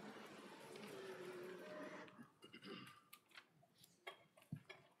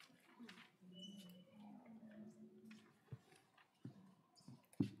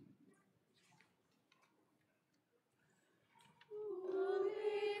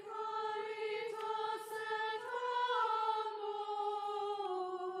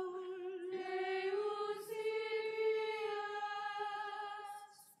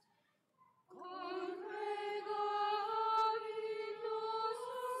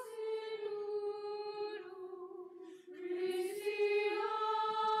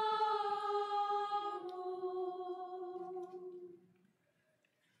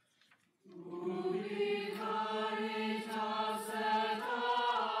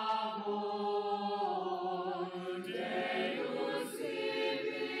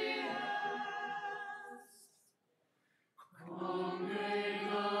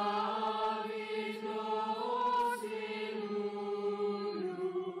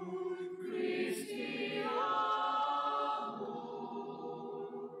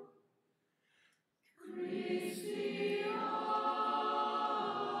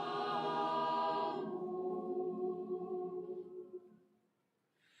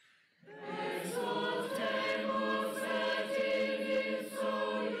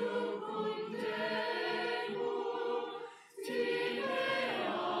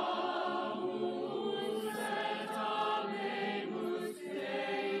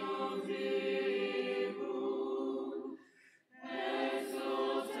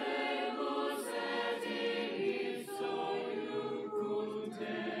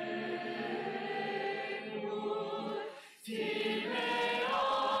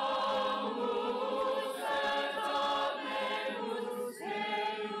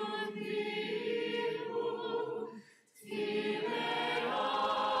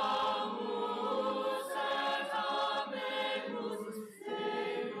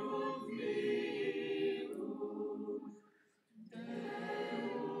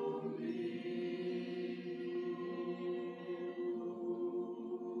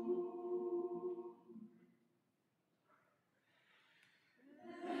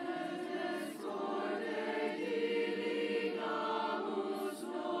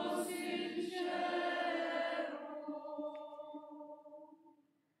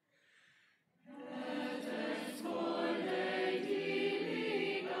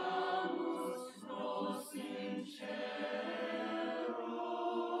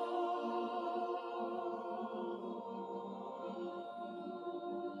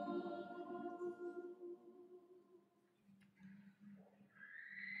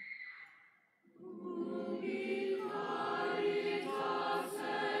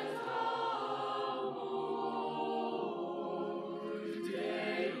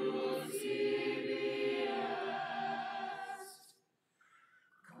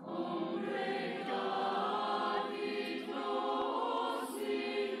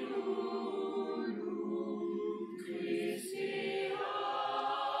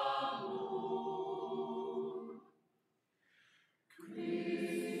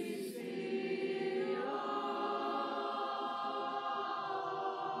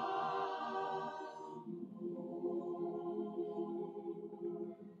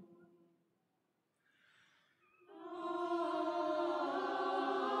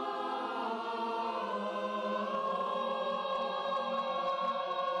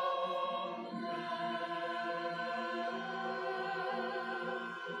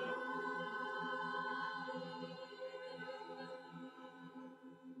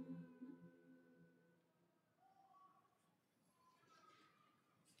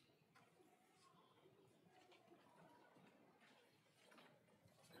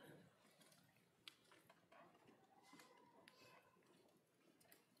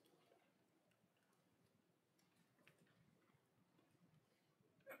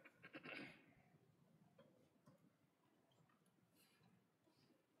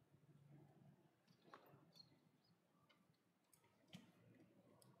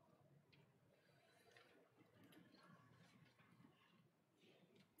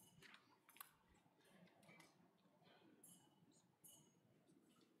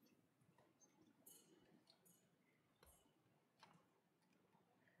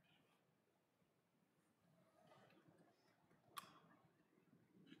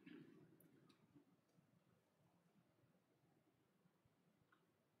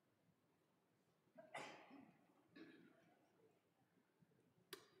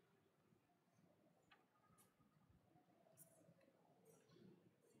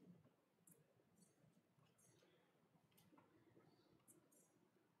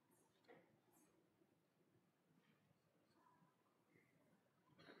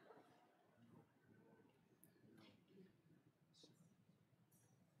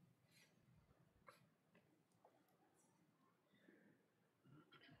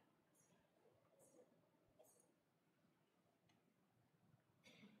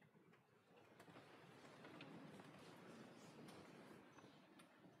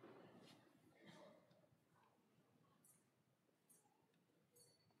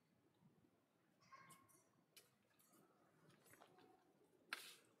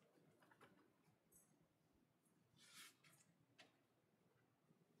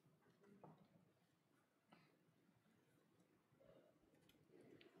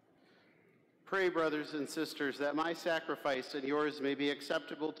 Pray, brothers and sisters, that my sacrifice and yours may be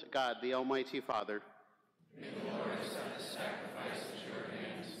acceptable to God, the Almighty Father. May the Lord accept the sacrifice at your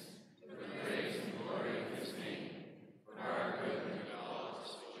hands, for the praise and glory of his name, for our good and the all of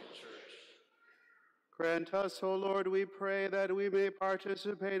his holy church. Grant us, O Lord, we pray, that we may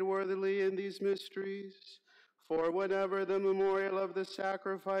participate worthily in these mysteries. For whenever the memorial of the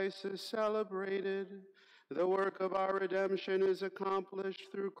sacrifice is celebrated, the work of our redemption is accomplished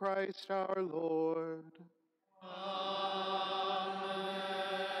through Christ our Lord. Amen.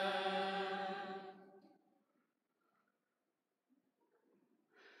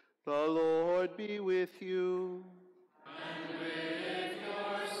 The Lord be with you. And with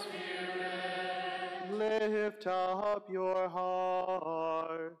your spirit. Lift up your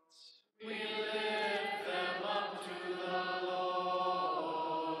hearts. We lift them up to the Lord.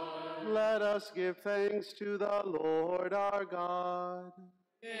 Let us give thanks to the Lord our God.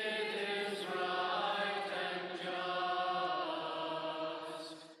 It is right and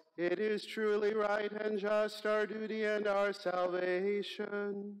just. It is truly right and just, our duty and our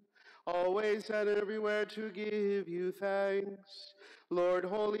salvation, always and everywhere to give you thanks, Lord,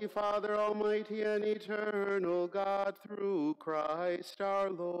 Holy Father, Almighty and eternal God, through Christ our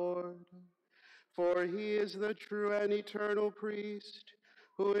Lord. For he is the true and eternal priest,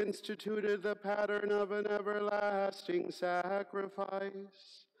 who instituted the pattern of an everlasting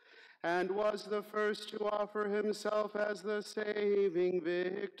sacrifice, and was the first to offer himself as the saving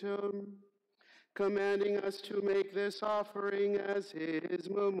victim, commanding us to make this offering as his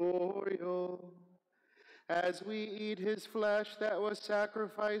memorial. As we eat his flesh that was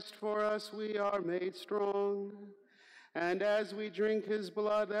sacrificed for us, we are made strong. And as we drink his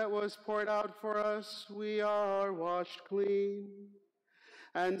blood that was poured out for us, we are washed clean.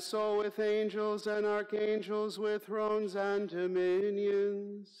 And so with angels and archangels, with thrones and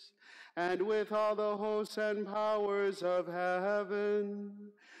dominions, and with all the hosts and powers of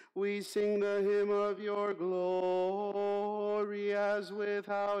heaven, we sing the hymn of your glory as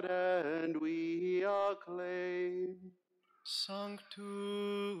without end we acclaim. Sanctus,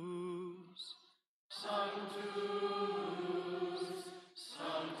 Sanctus,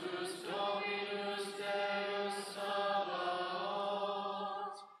 Sanctus Dominus Deus Sabaoth,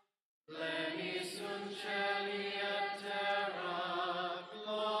 pleni sunt celi et terra,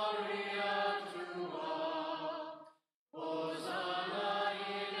 gloria tua. Hosanna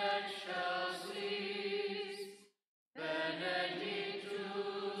in excelsis,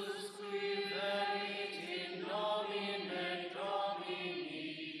 benedictus qui venit in nomine Domini.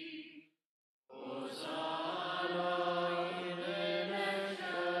 Hosanna in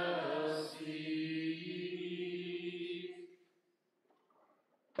excelsis.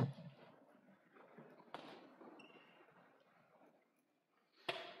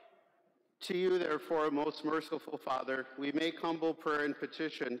 To you, therefore, most merciful Father, we make humble prayer and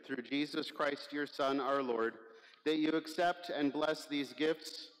petition through Jesus Christ, your Son, our Lord, that you accept and bless these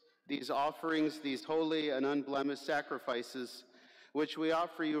gifts, these offerings, these holy and unblemished sacrifices, which we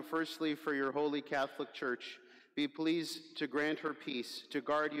offer you firstly for your holy Catholic Church. Be pleased to grant her peace, to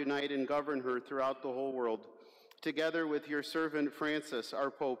guard, unite, and govern her throughout the whole world, together with your servant Francis,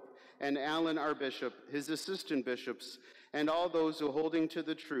 our Pope, and Alan, our Bishop, his assistant bishops, and all those who, holding to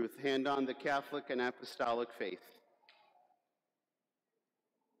the truth, hand on the Catholic and Apostolic faith.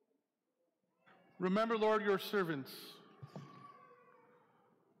 Remember, Lord, your servants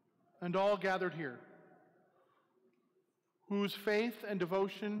and all gathered here, whose faith and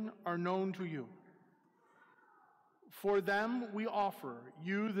devotion are known to you. For them we offer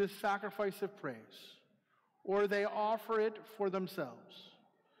you this sacrifice of praise, or they offer it for themselves,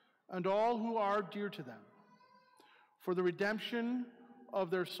 and all who are dear to them, for the redemption of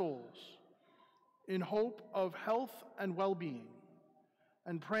their souls, in hope of health and well-being,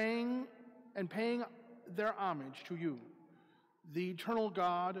 and praying and paying their homage to you, the eternal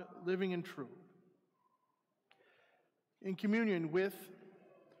God, living and true. In communion with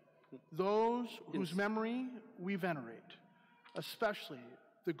those whose memory we venerate, especially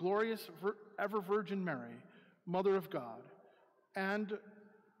the glorious ever Virgin Mary, Mother of God, and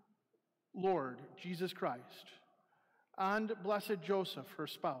Lord Jesus Christ, and blessed Joseph, her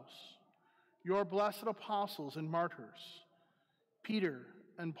spouse, your blessed apostles and martyrs, Peter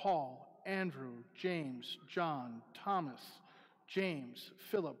and Paul, Andrew, James, John, Thomas, James,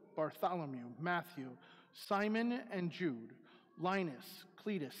 Philip, Bartholomew, Matthew, Simon and Jude, Linus,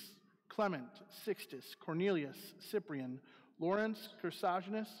 Cletus, Clement, Sixtus, Cornelius, Cyprian, Lawrence,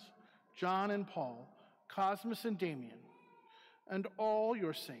 Chrysogonus, John and Paul, Cosmas and Damian, and all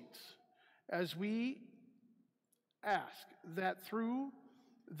your saints, as we ask that through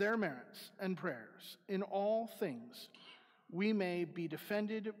their merits and prayers in all things, we may be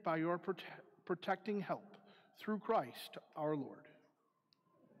defended by your protecting help through Christ our Lord.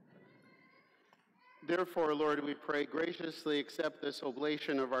 Therefore, Lord, we pray, graciously accept this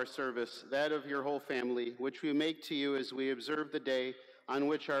oblation of our service, that of your whole family, which we make to you as we observe the day on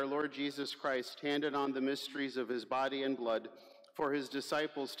which our Lord Jesus Christ handed on the mysteries of his body and blood for his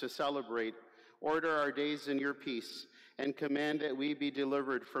disciples to celebrate. Order our days in your peace, and command that we be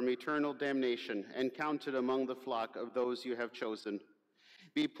delivered from eternal damnation and counted among the flock of those you have chosen.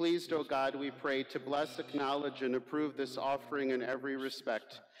 Be pleased, O God, we pray, to bless, acknowledge, and approve this offering in every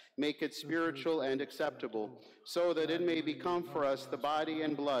respect. Make it spiritual and acceptable, so that it may become for us the body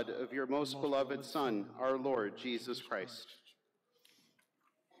and blood of your most beloved Son, our Lord Jesus Christ.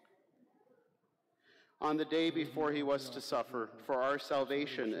 On the day before he was to suffer for our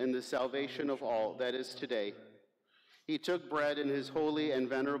salvation and the salvation of all, that is today, he took bread in his holy and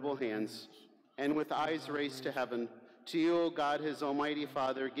venerable hands, and with eyes raised to heaven, to you, O God, his almighty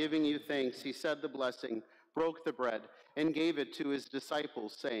Father, giving you thanks, he said the blessing, broke the bread, and gave it to his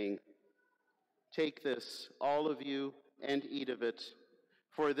disciples, saying, "Take this, all of you, and eat of it,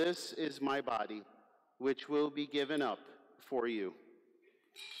 for this is my body, which will be given up for you."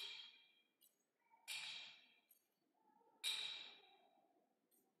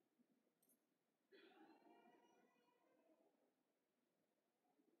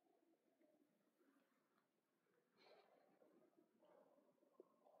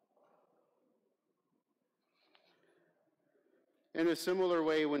 In a similar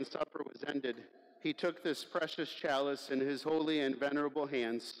way, when supper was ended, he took this precious chalice in his holy and venerable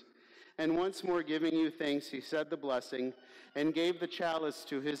hands, and once more giving you thanks, he said the blessing, and gave the chalice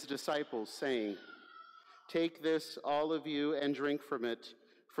to his disciples, saying, "Take this, all of you, and drink from it,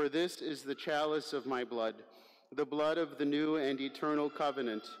 for this is the chalice of my blood, the blood of the new and eternal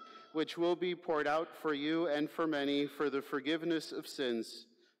covenant, which will be poured out for you and for many for the forgiveness of sins.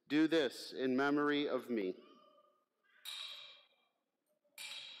 Do this in memory of me."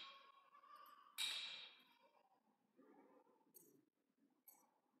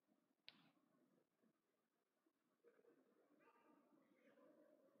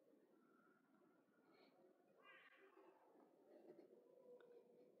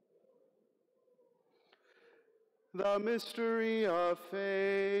 The mystery of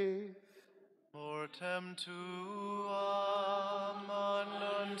faith. Mortem tuam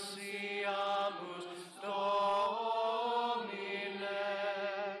annunciamus Domine,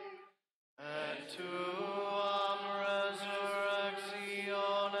 et tuam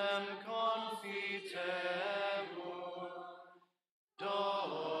resurrectionem confitemus,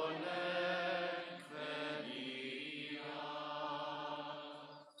 done credias.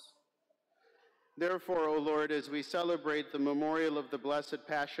 Therefore, O Lord, as we celebrate the memorial of the blessed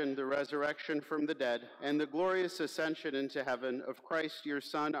Passion, the resurrection from the dead, and the glorious ascension into heaven of Christ, your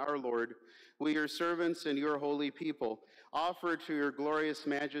Son, our Lord, we, your servants and your holy people, offer to your glorious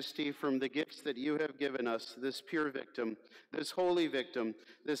majesty from the gifts that you have given us this pure victim, this holy victim,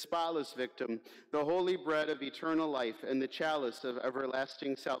 this spotless victim, the holy bread of eternal life, and the chalice of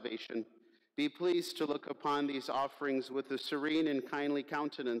everlasting salvation. Be pleased to look upon these offerings with a serene and kindly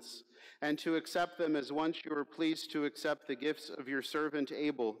countenance, and to accept them as once you were pleased to accept the gifts of your servant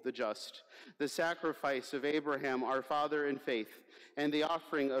Abel the just, the sacrifice of Abraham our father in faith, and the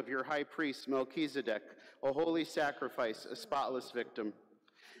offering of your high priest Melchizedek, a holy sacrifice, a spotless victim.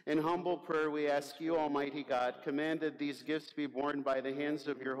 In humble prayer we ask you, Almighty God, command that these gifts be borne by the hands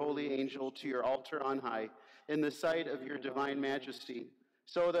of your holy angel to your altar on high, in the sight of your divine majesty,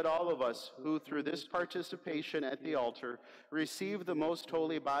 so that all of us who through this participation at the altar receive the most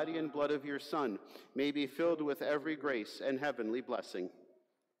holy body and blood of your Son may be filled with every grace and heavenly blessing.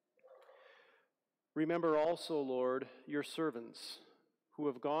 Remember also, Lord, your servants who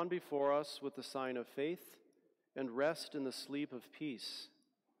have gone before us with the sign of faith and rest in the sleep of peace.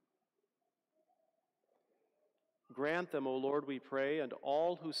 Grant them, O Lord, we pray, and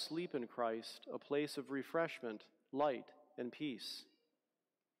all who sleep in Christ, a place of refreshment, light, and peace.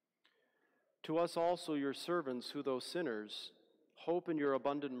 To us also, your servants, who though sinners, hope in your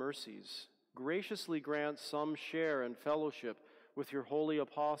abundant mercies, graciously grant some share and fellowship with your holy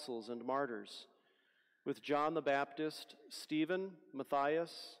apostles and martyrs, with John the Baptist, Stephen,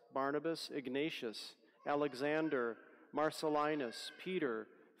 Matthias, Barnabas, Ignatius, Alexander, Marcellinus, Peter,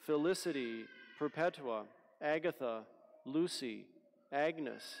 Felicity, Perpetua, Agatha, Lucy,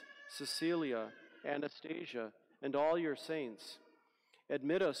 Agnes, Cecilia, Anastasia, and all your saints.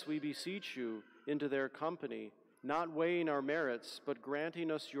 Admit us, we beseech you, into their company, not weighing our merits, but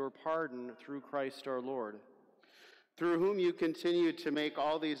granting us your pardon through Christ our Lord. through whom you continue to make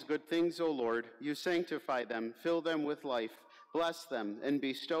all these good things, O Lord, you sanctify them, fill them with life, bless them, and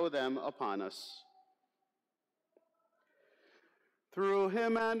bestow them upon us. Through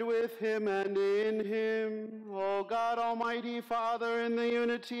him and with him and in him, O God, Almighty Father, in the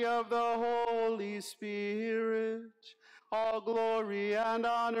unity of the Holy Spirit, all glory and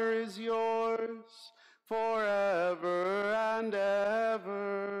honor is yours forever and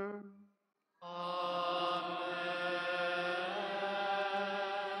ever. Amen.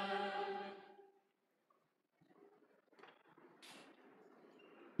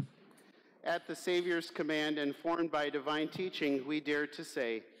 At the Savior's command, informed by divine teaching, we dare to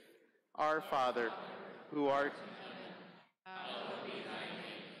say, Our Father, who art in heaven, hallowed be thy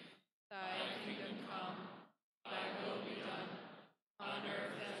name. Thy kingdom come, thy will be done, on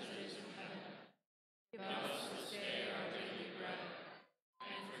earth as it is in heaven. Give us this day our daily bread,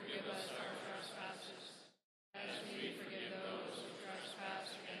 and forgive us our trespasses, as we forgive those who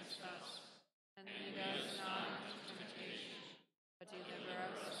trespass against us. And lead us not into temptation, but deliver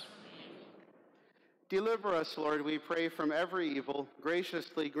us from evil. Deliver us, Lord, we pray, from every evil.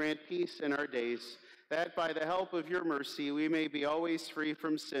 Graciously grant peace in our days, that by the help of your mercy we may be always free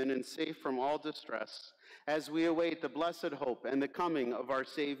from sin and safe from all distress, as we await the blessed hope and the coming of our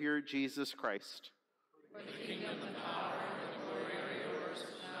Savior, Jesus Christ. For the kingdom, the power, and the glory are yours,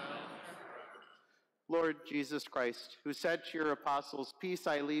 now and forever. Lord Jesus Christ, who said to your apostles, Peace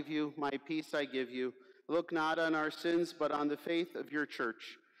I leave you, my peace I give you, look not on our sins, but on the faith of your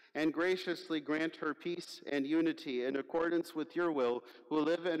church, and graciously grant her peace and unity in accordance with your will, who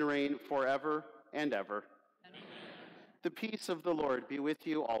live and reign forever and ever. Amen. The peace of the Lord be with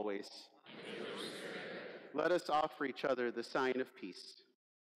you always. And with your spirit. Let us offer each other the sign of peace.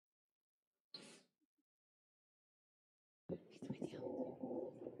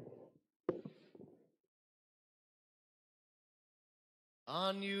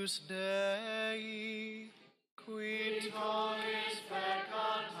 Agnus Dei, qui tollis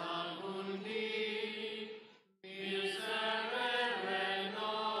peccata mundi, miserere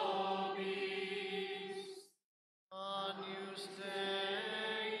nobis. Agnus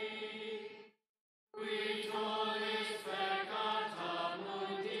Dei, qui tollis peccata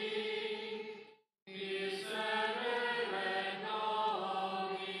mundi, miserere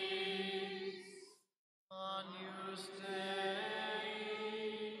nobis. Agnus Dei,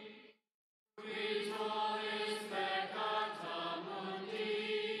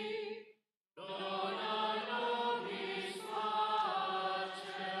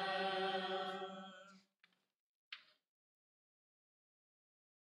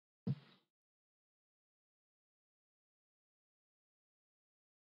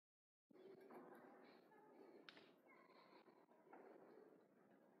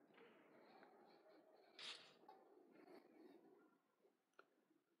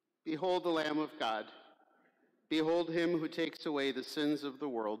 Behold the Lamb of God. Behold him who takes away the sins of the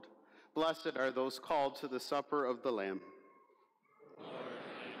world. Blessed are those called to the supper of the Lamb. Lord,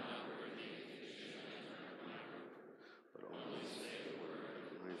 I am not worthy that you should enter my roof, but only say the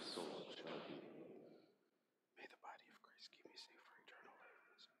word, and my soul shall be. May the body of Christ keep me safe for eternal life.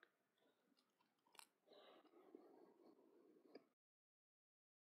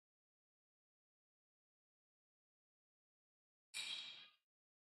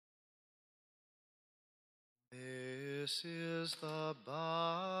 This is the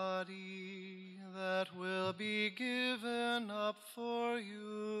body that will be given up for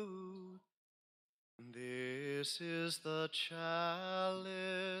you. This is the chalice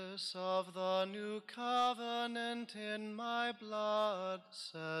of the new covenant in my blood,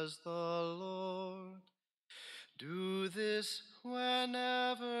 says the Lord. Do this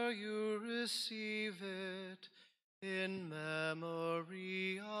whenever you receive it in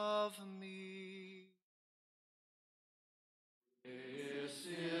memory of me. This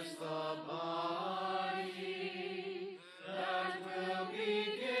is the body that will be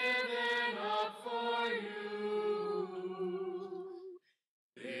given up for you.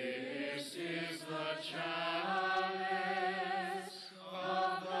 This is the chalice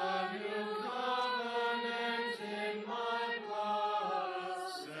of the new covenant in my blood,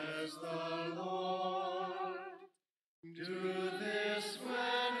 says the Lord. Do this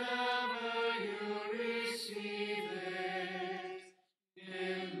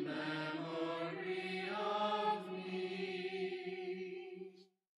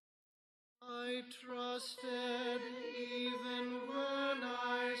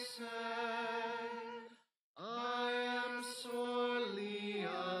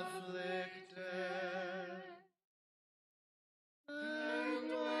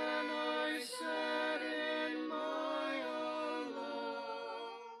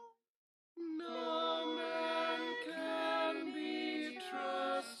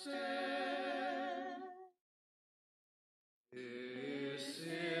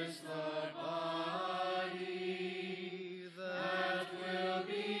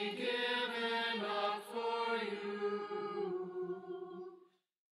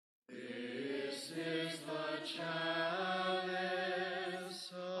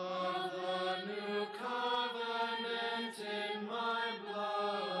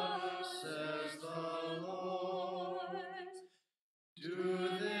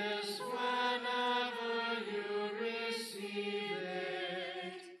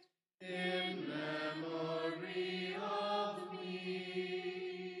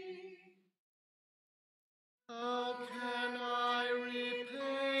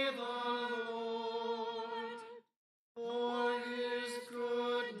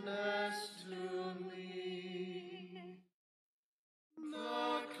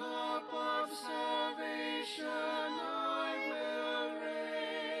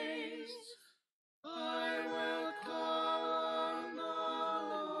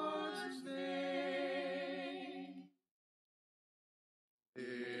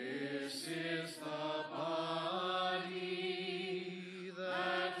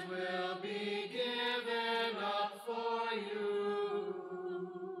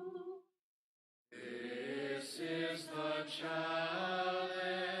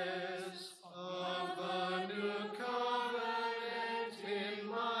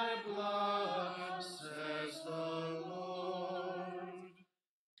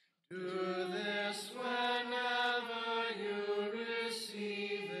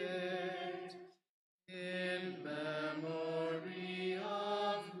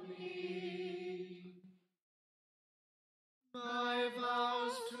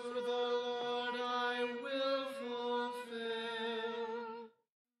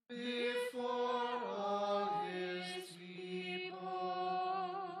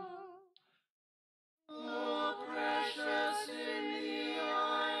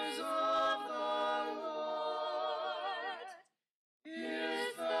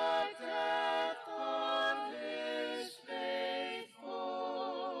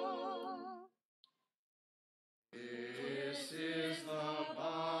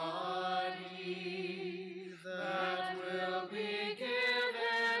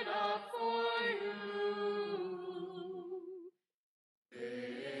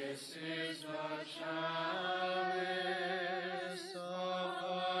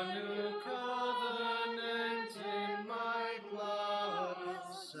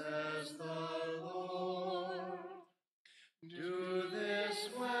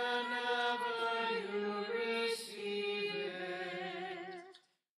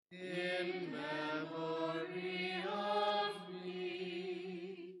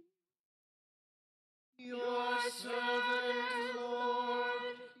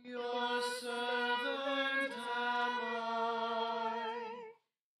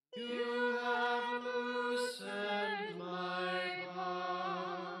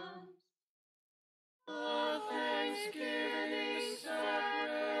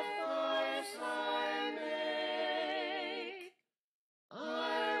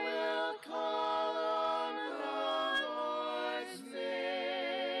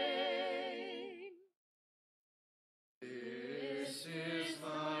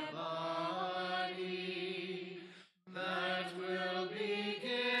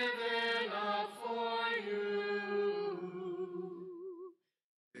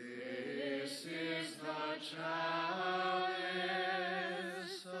chalice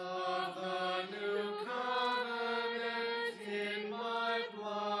of the new covenant in my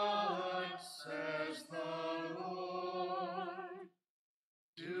blood, says the Lord.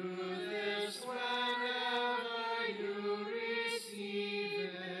 Do this whenever you receive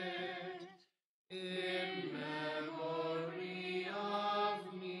it, in memory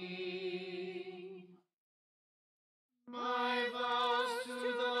of me. My vows to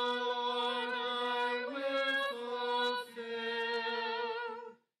the Lord I will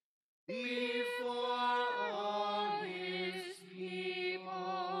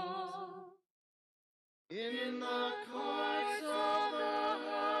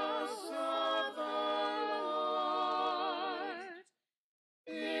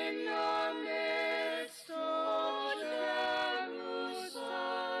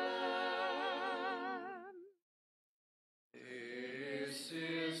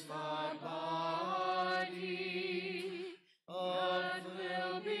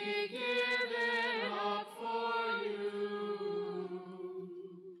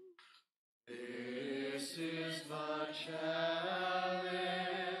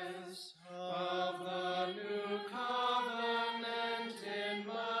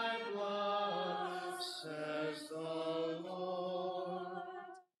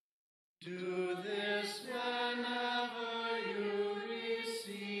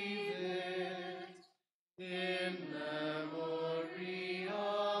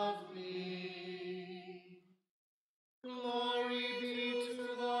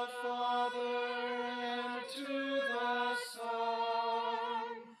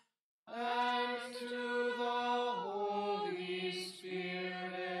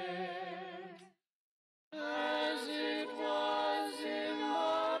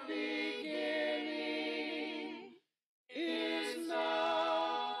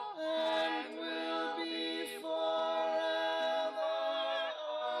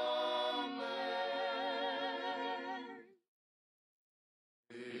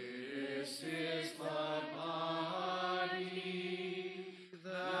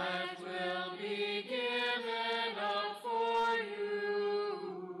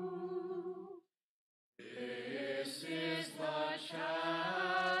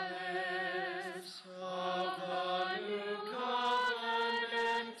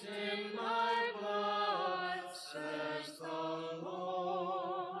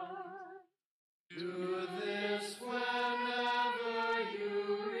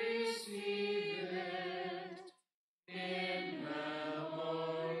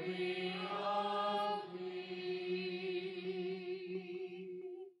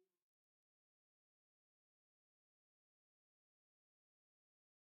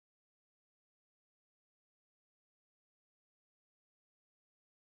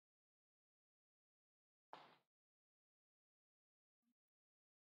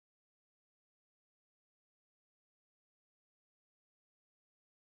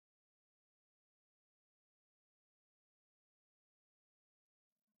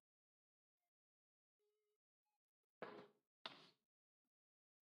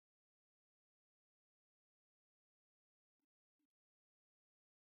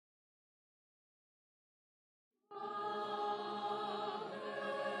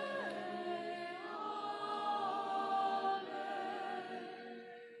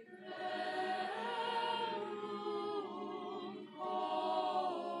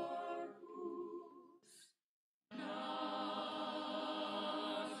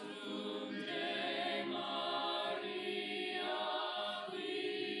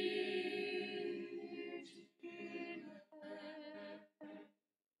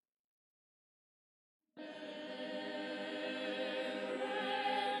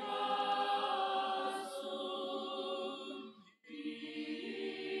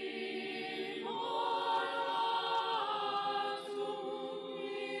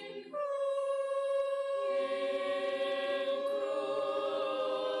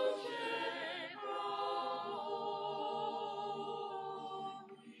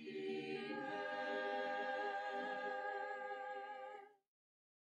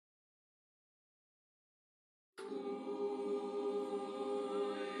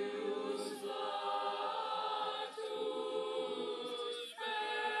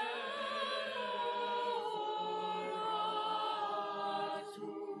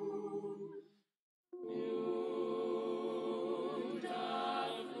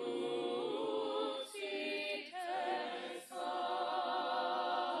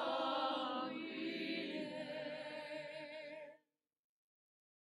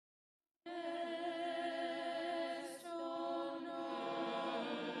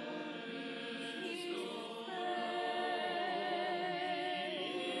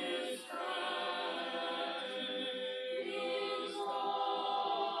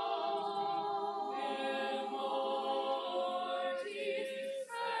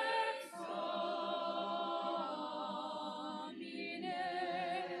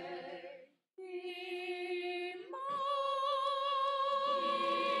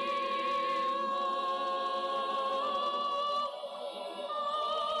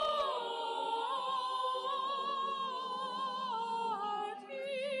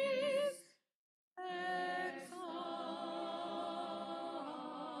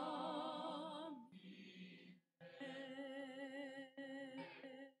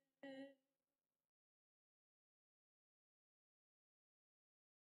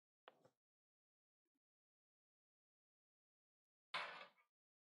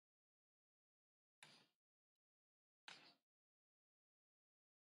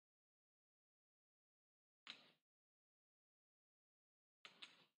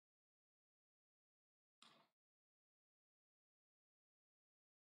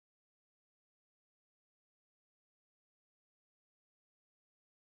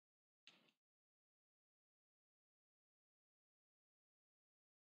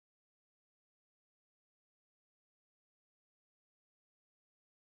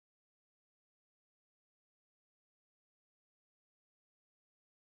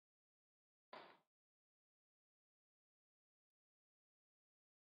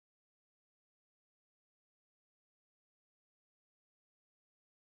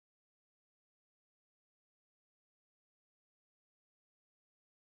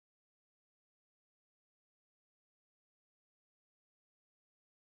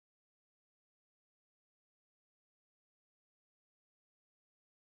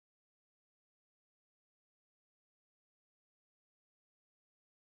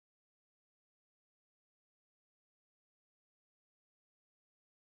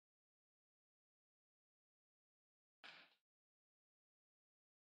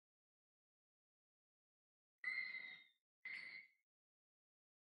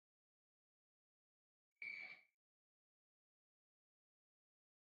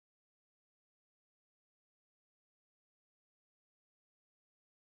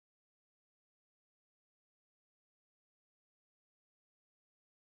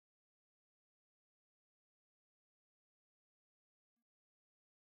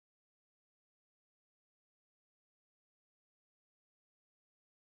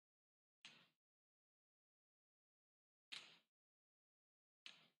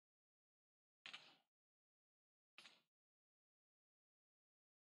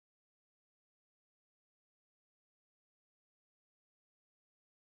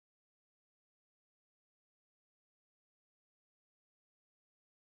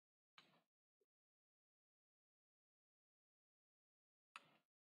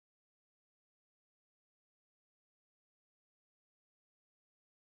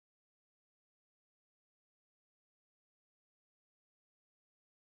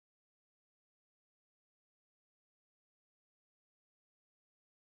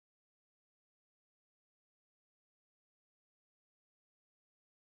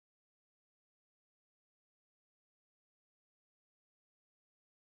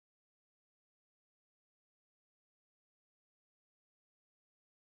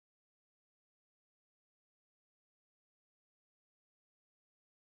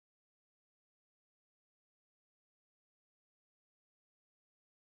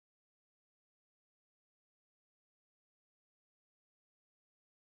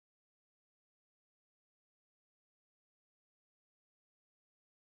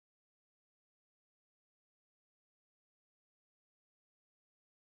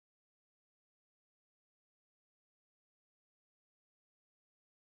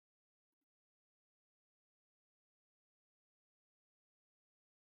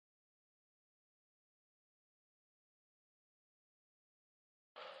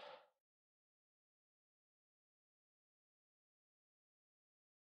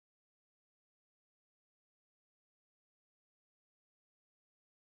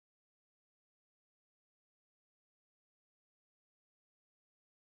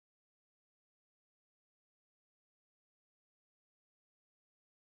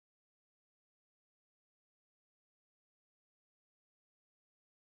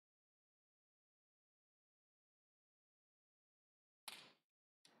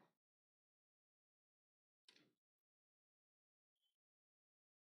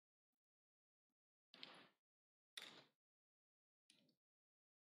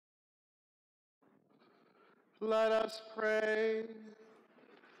Let us pray.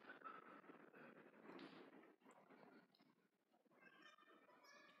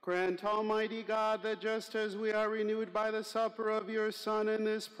 Grant, Almighty God, that just as we are renewed by the supper of your Son in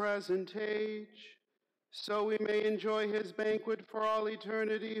this present age, so we may enjoy his banquet for all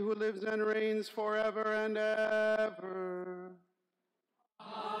eternity, who lives and reigns forever and ever.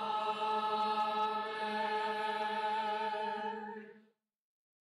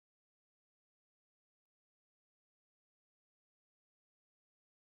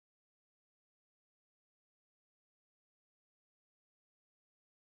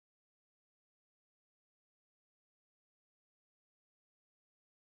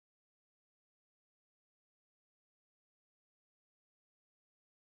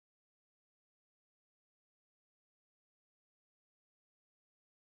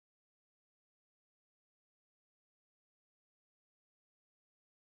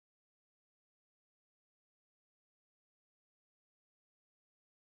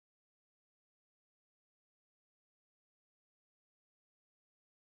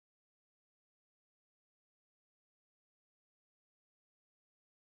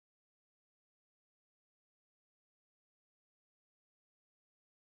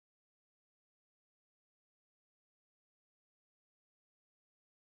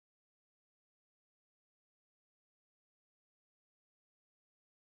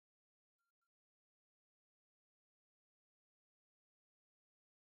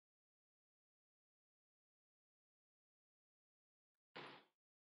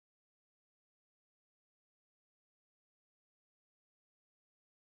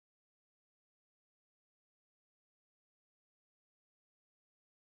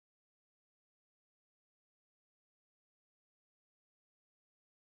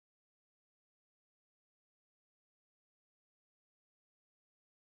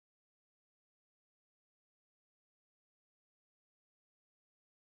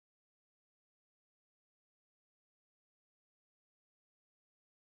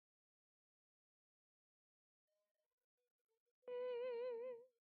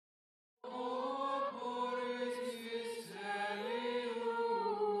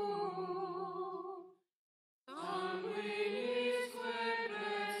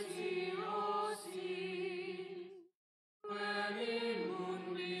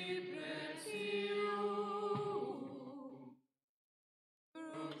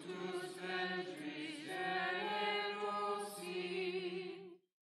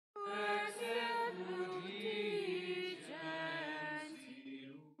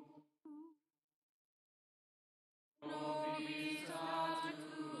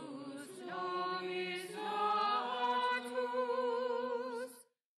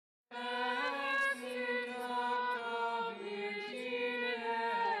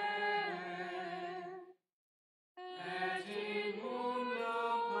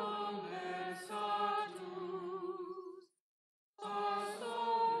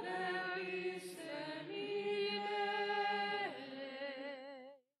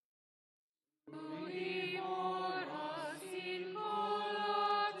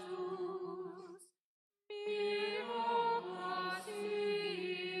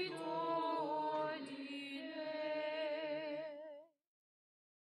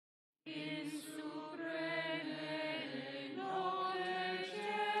 In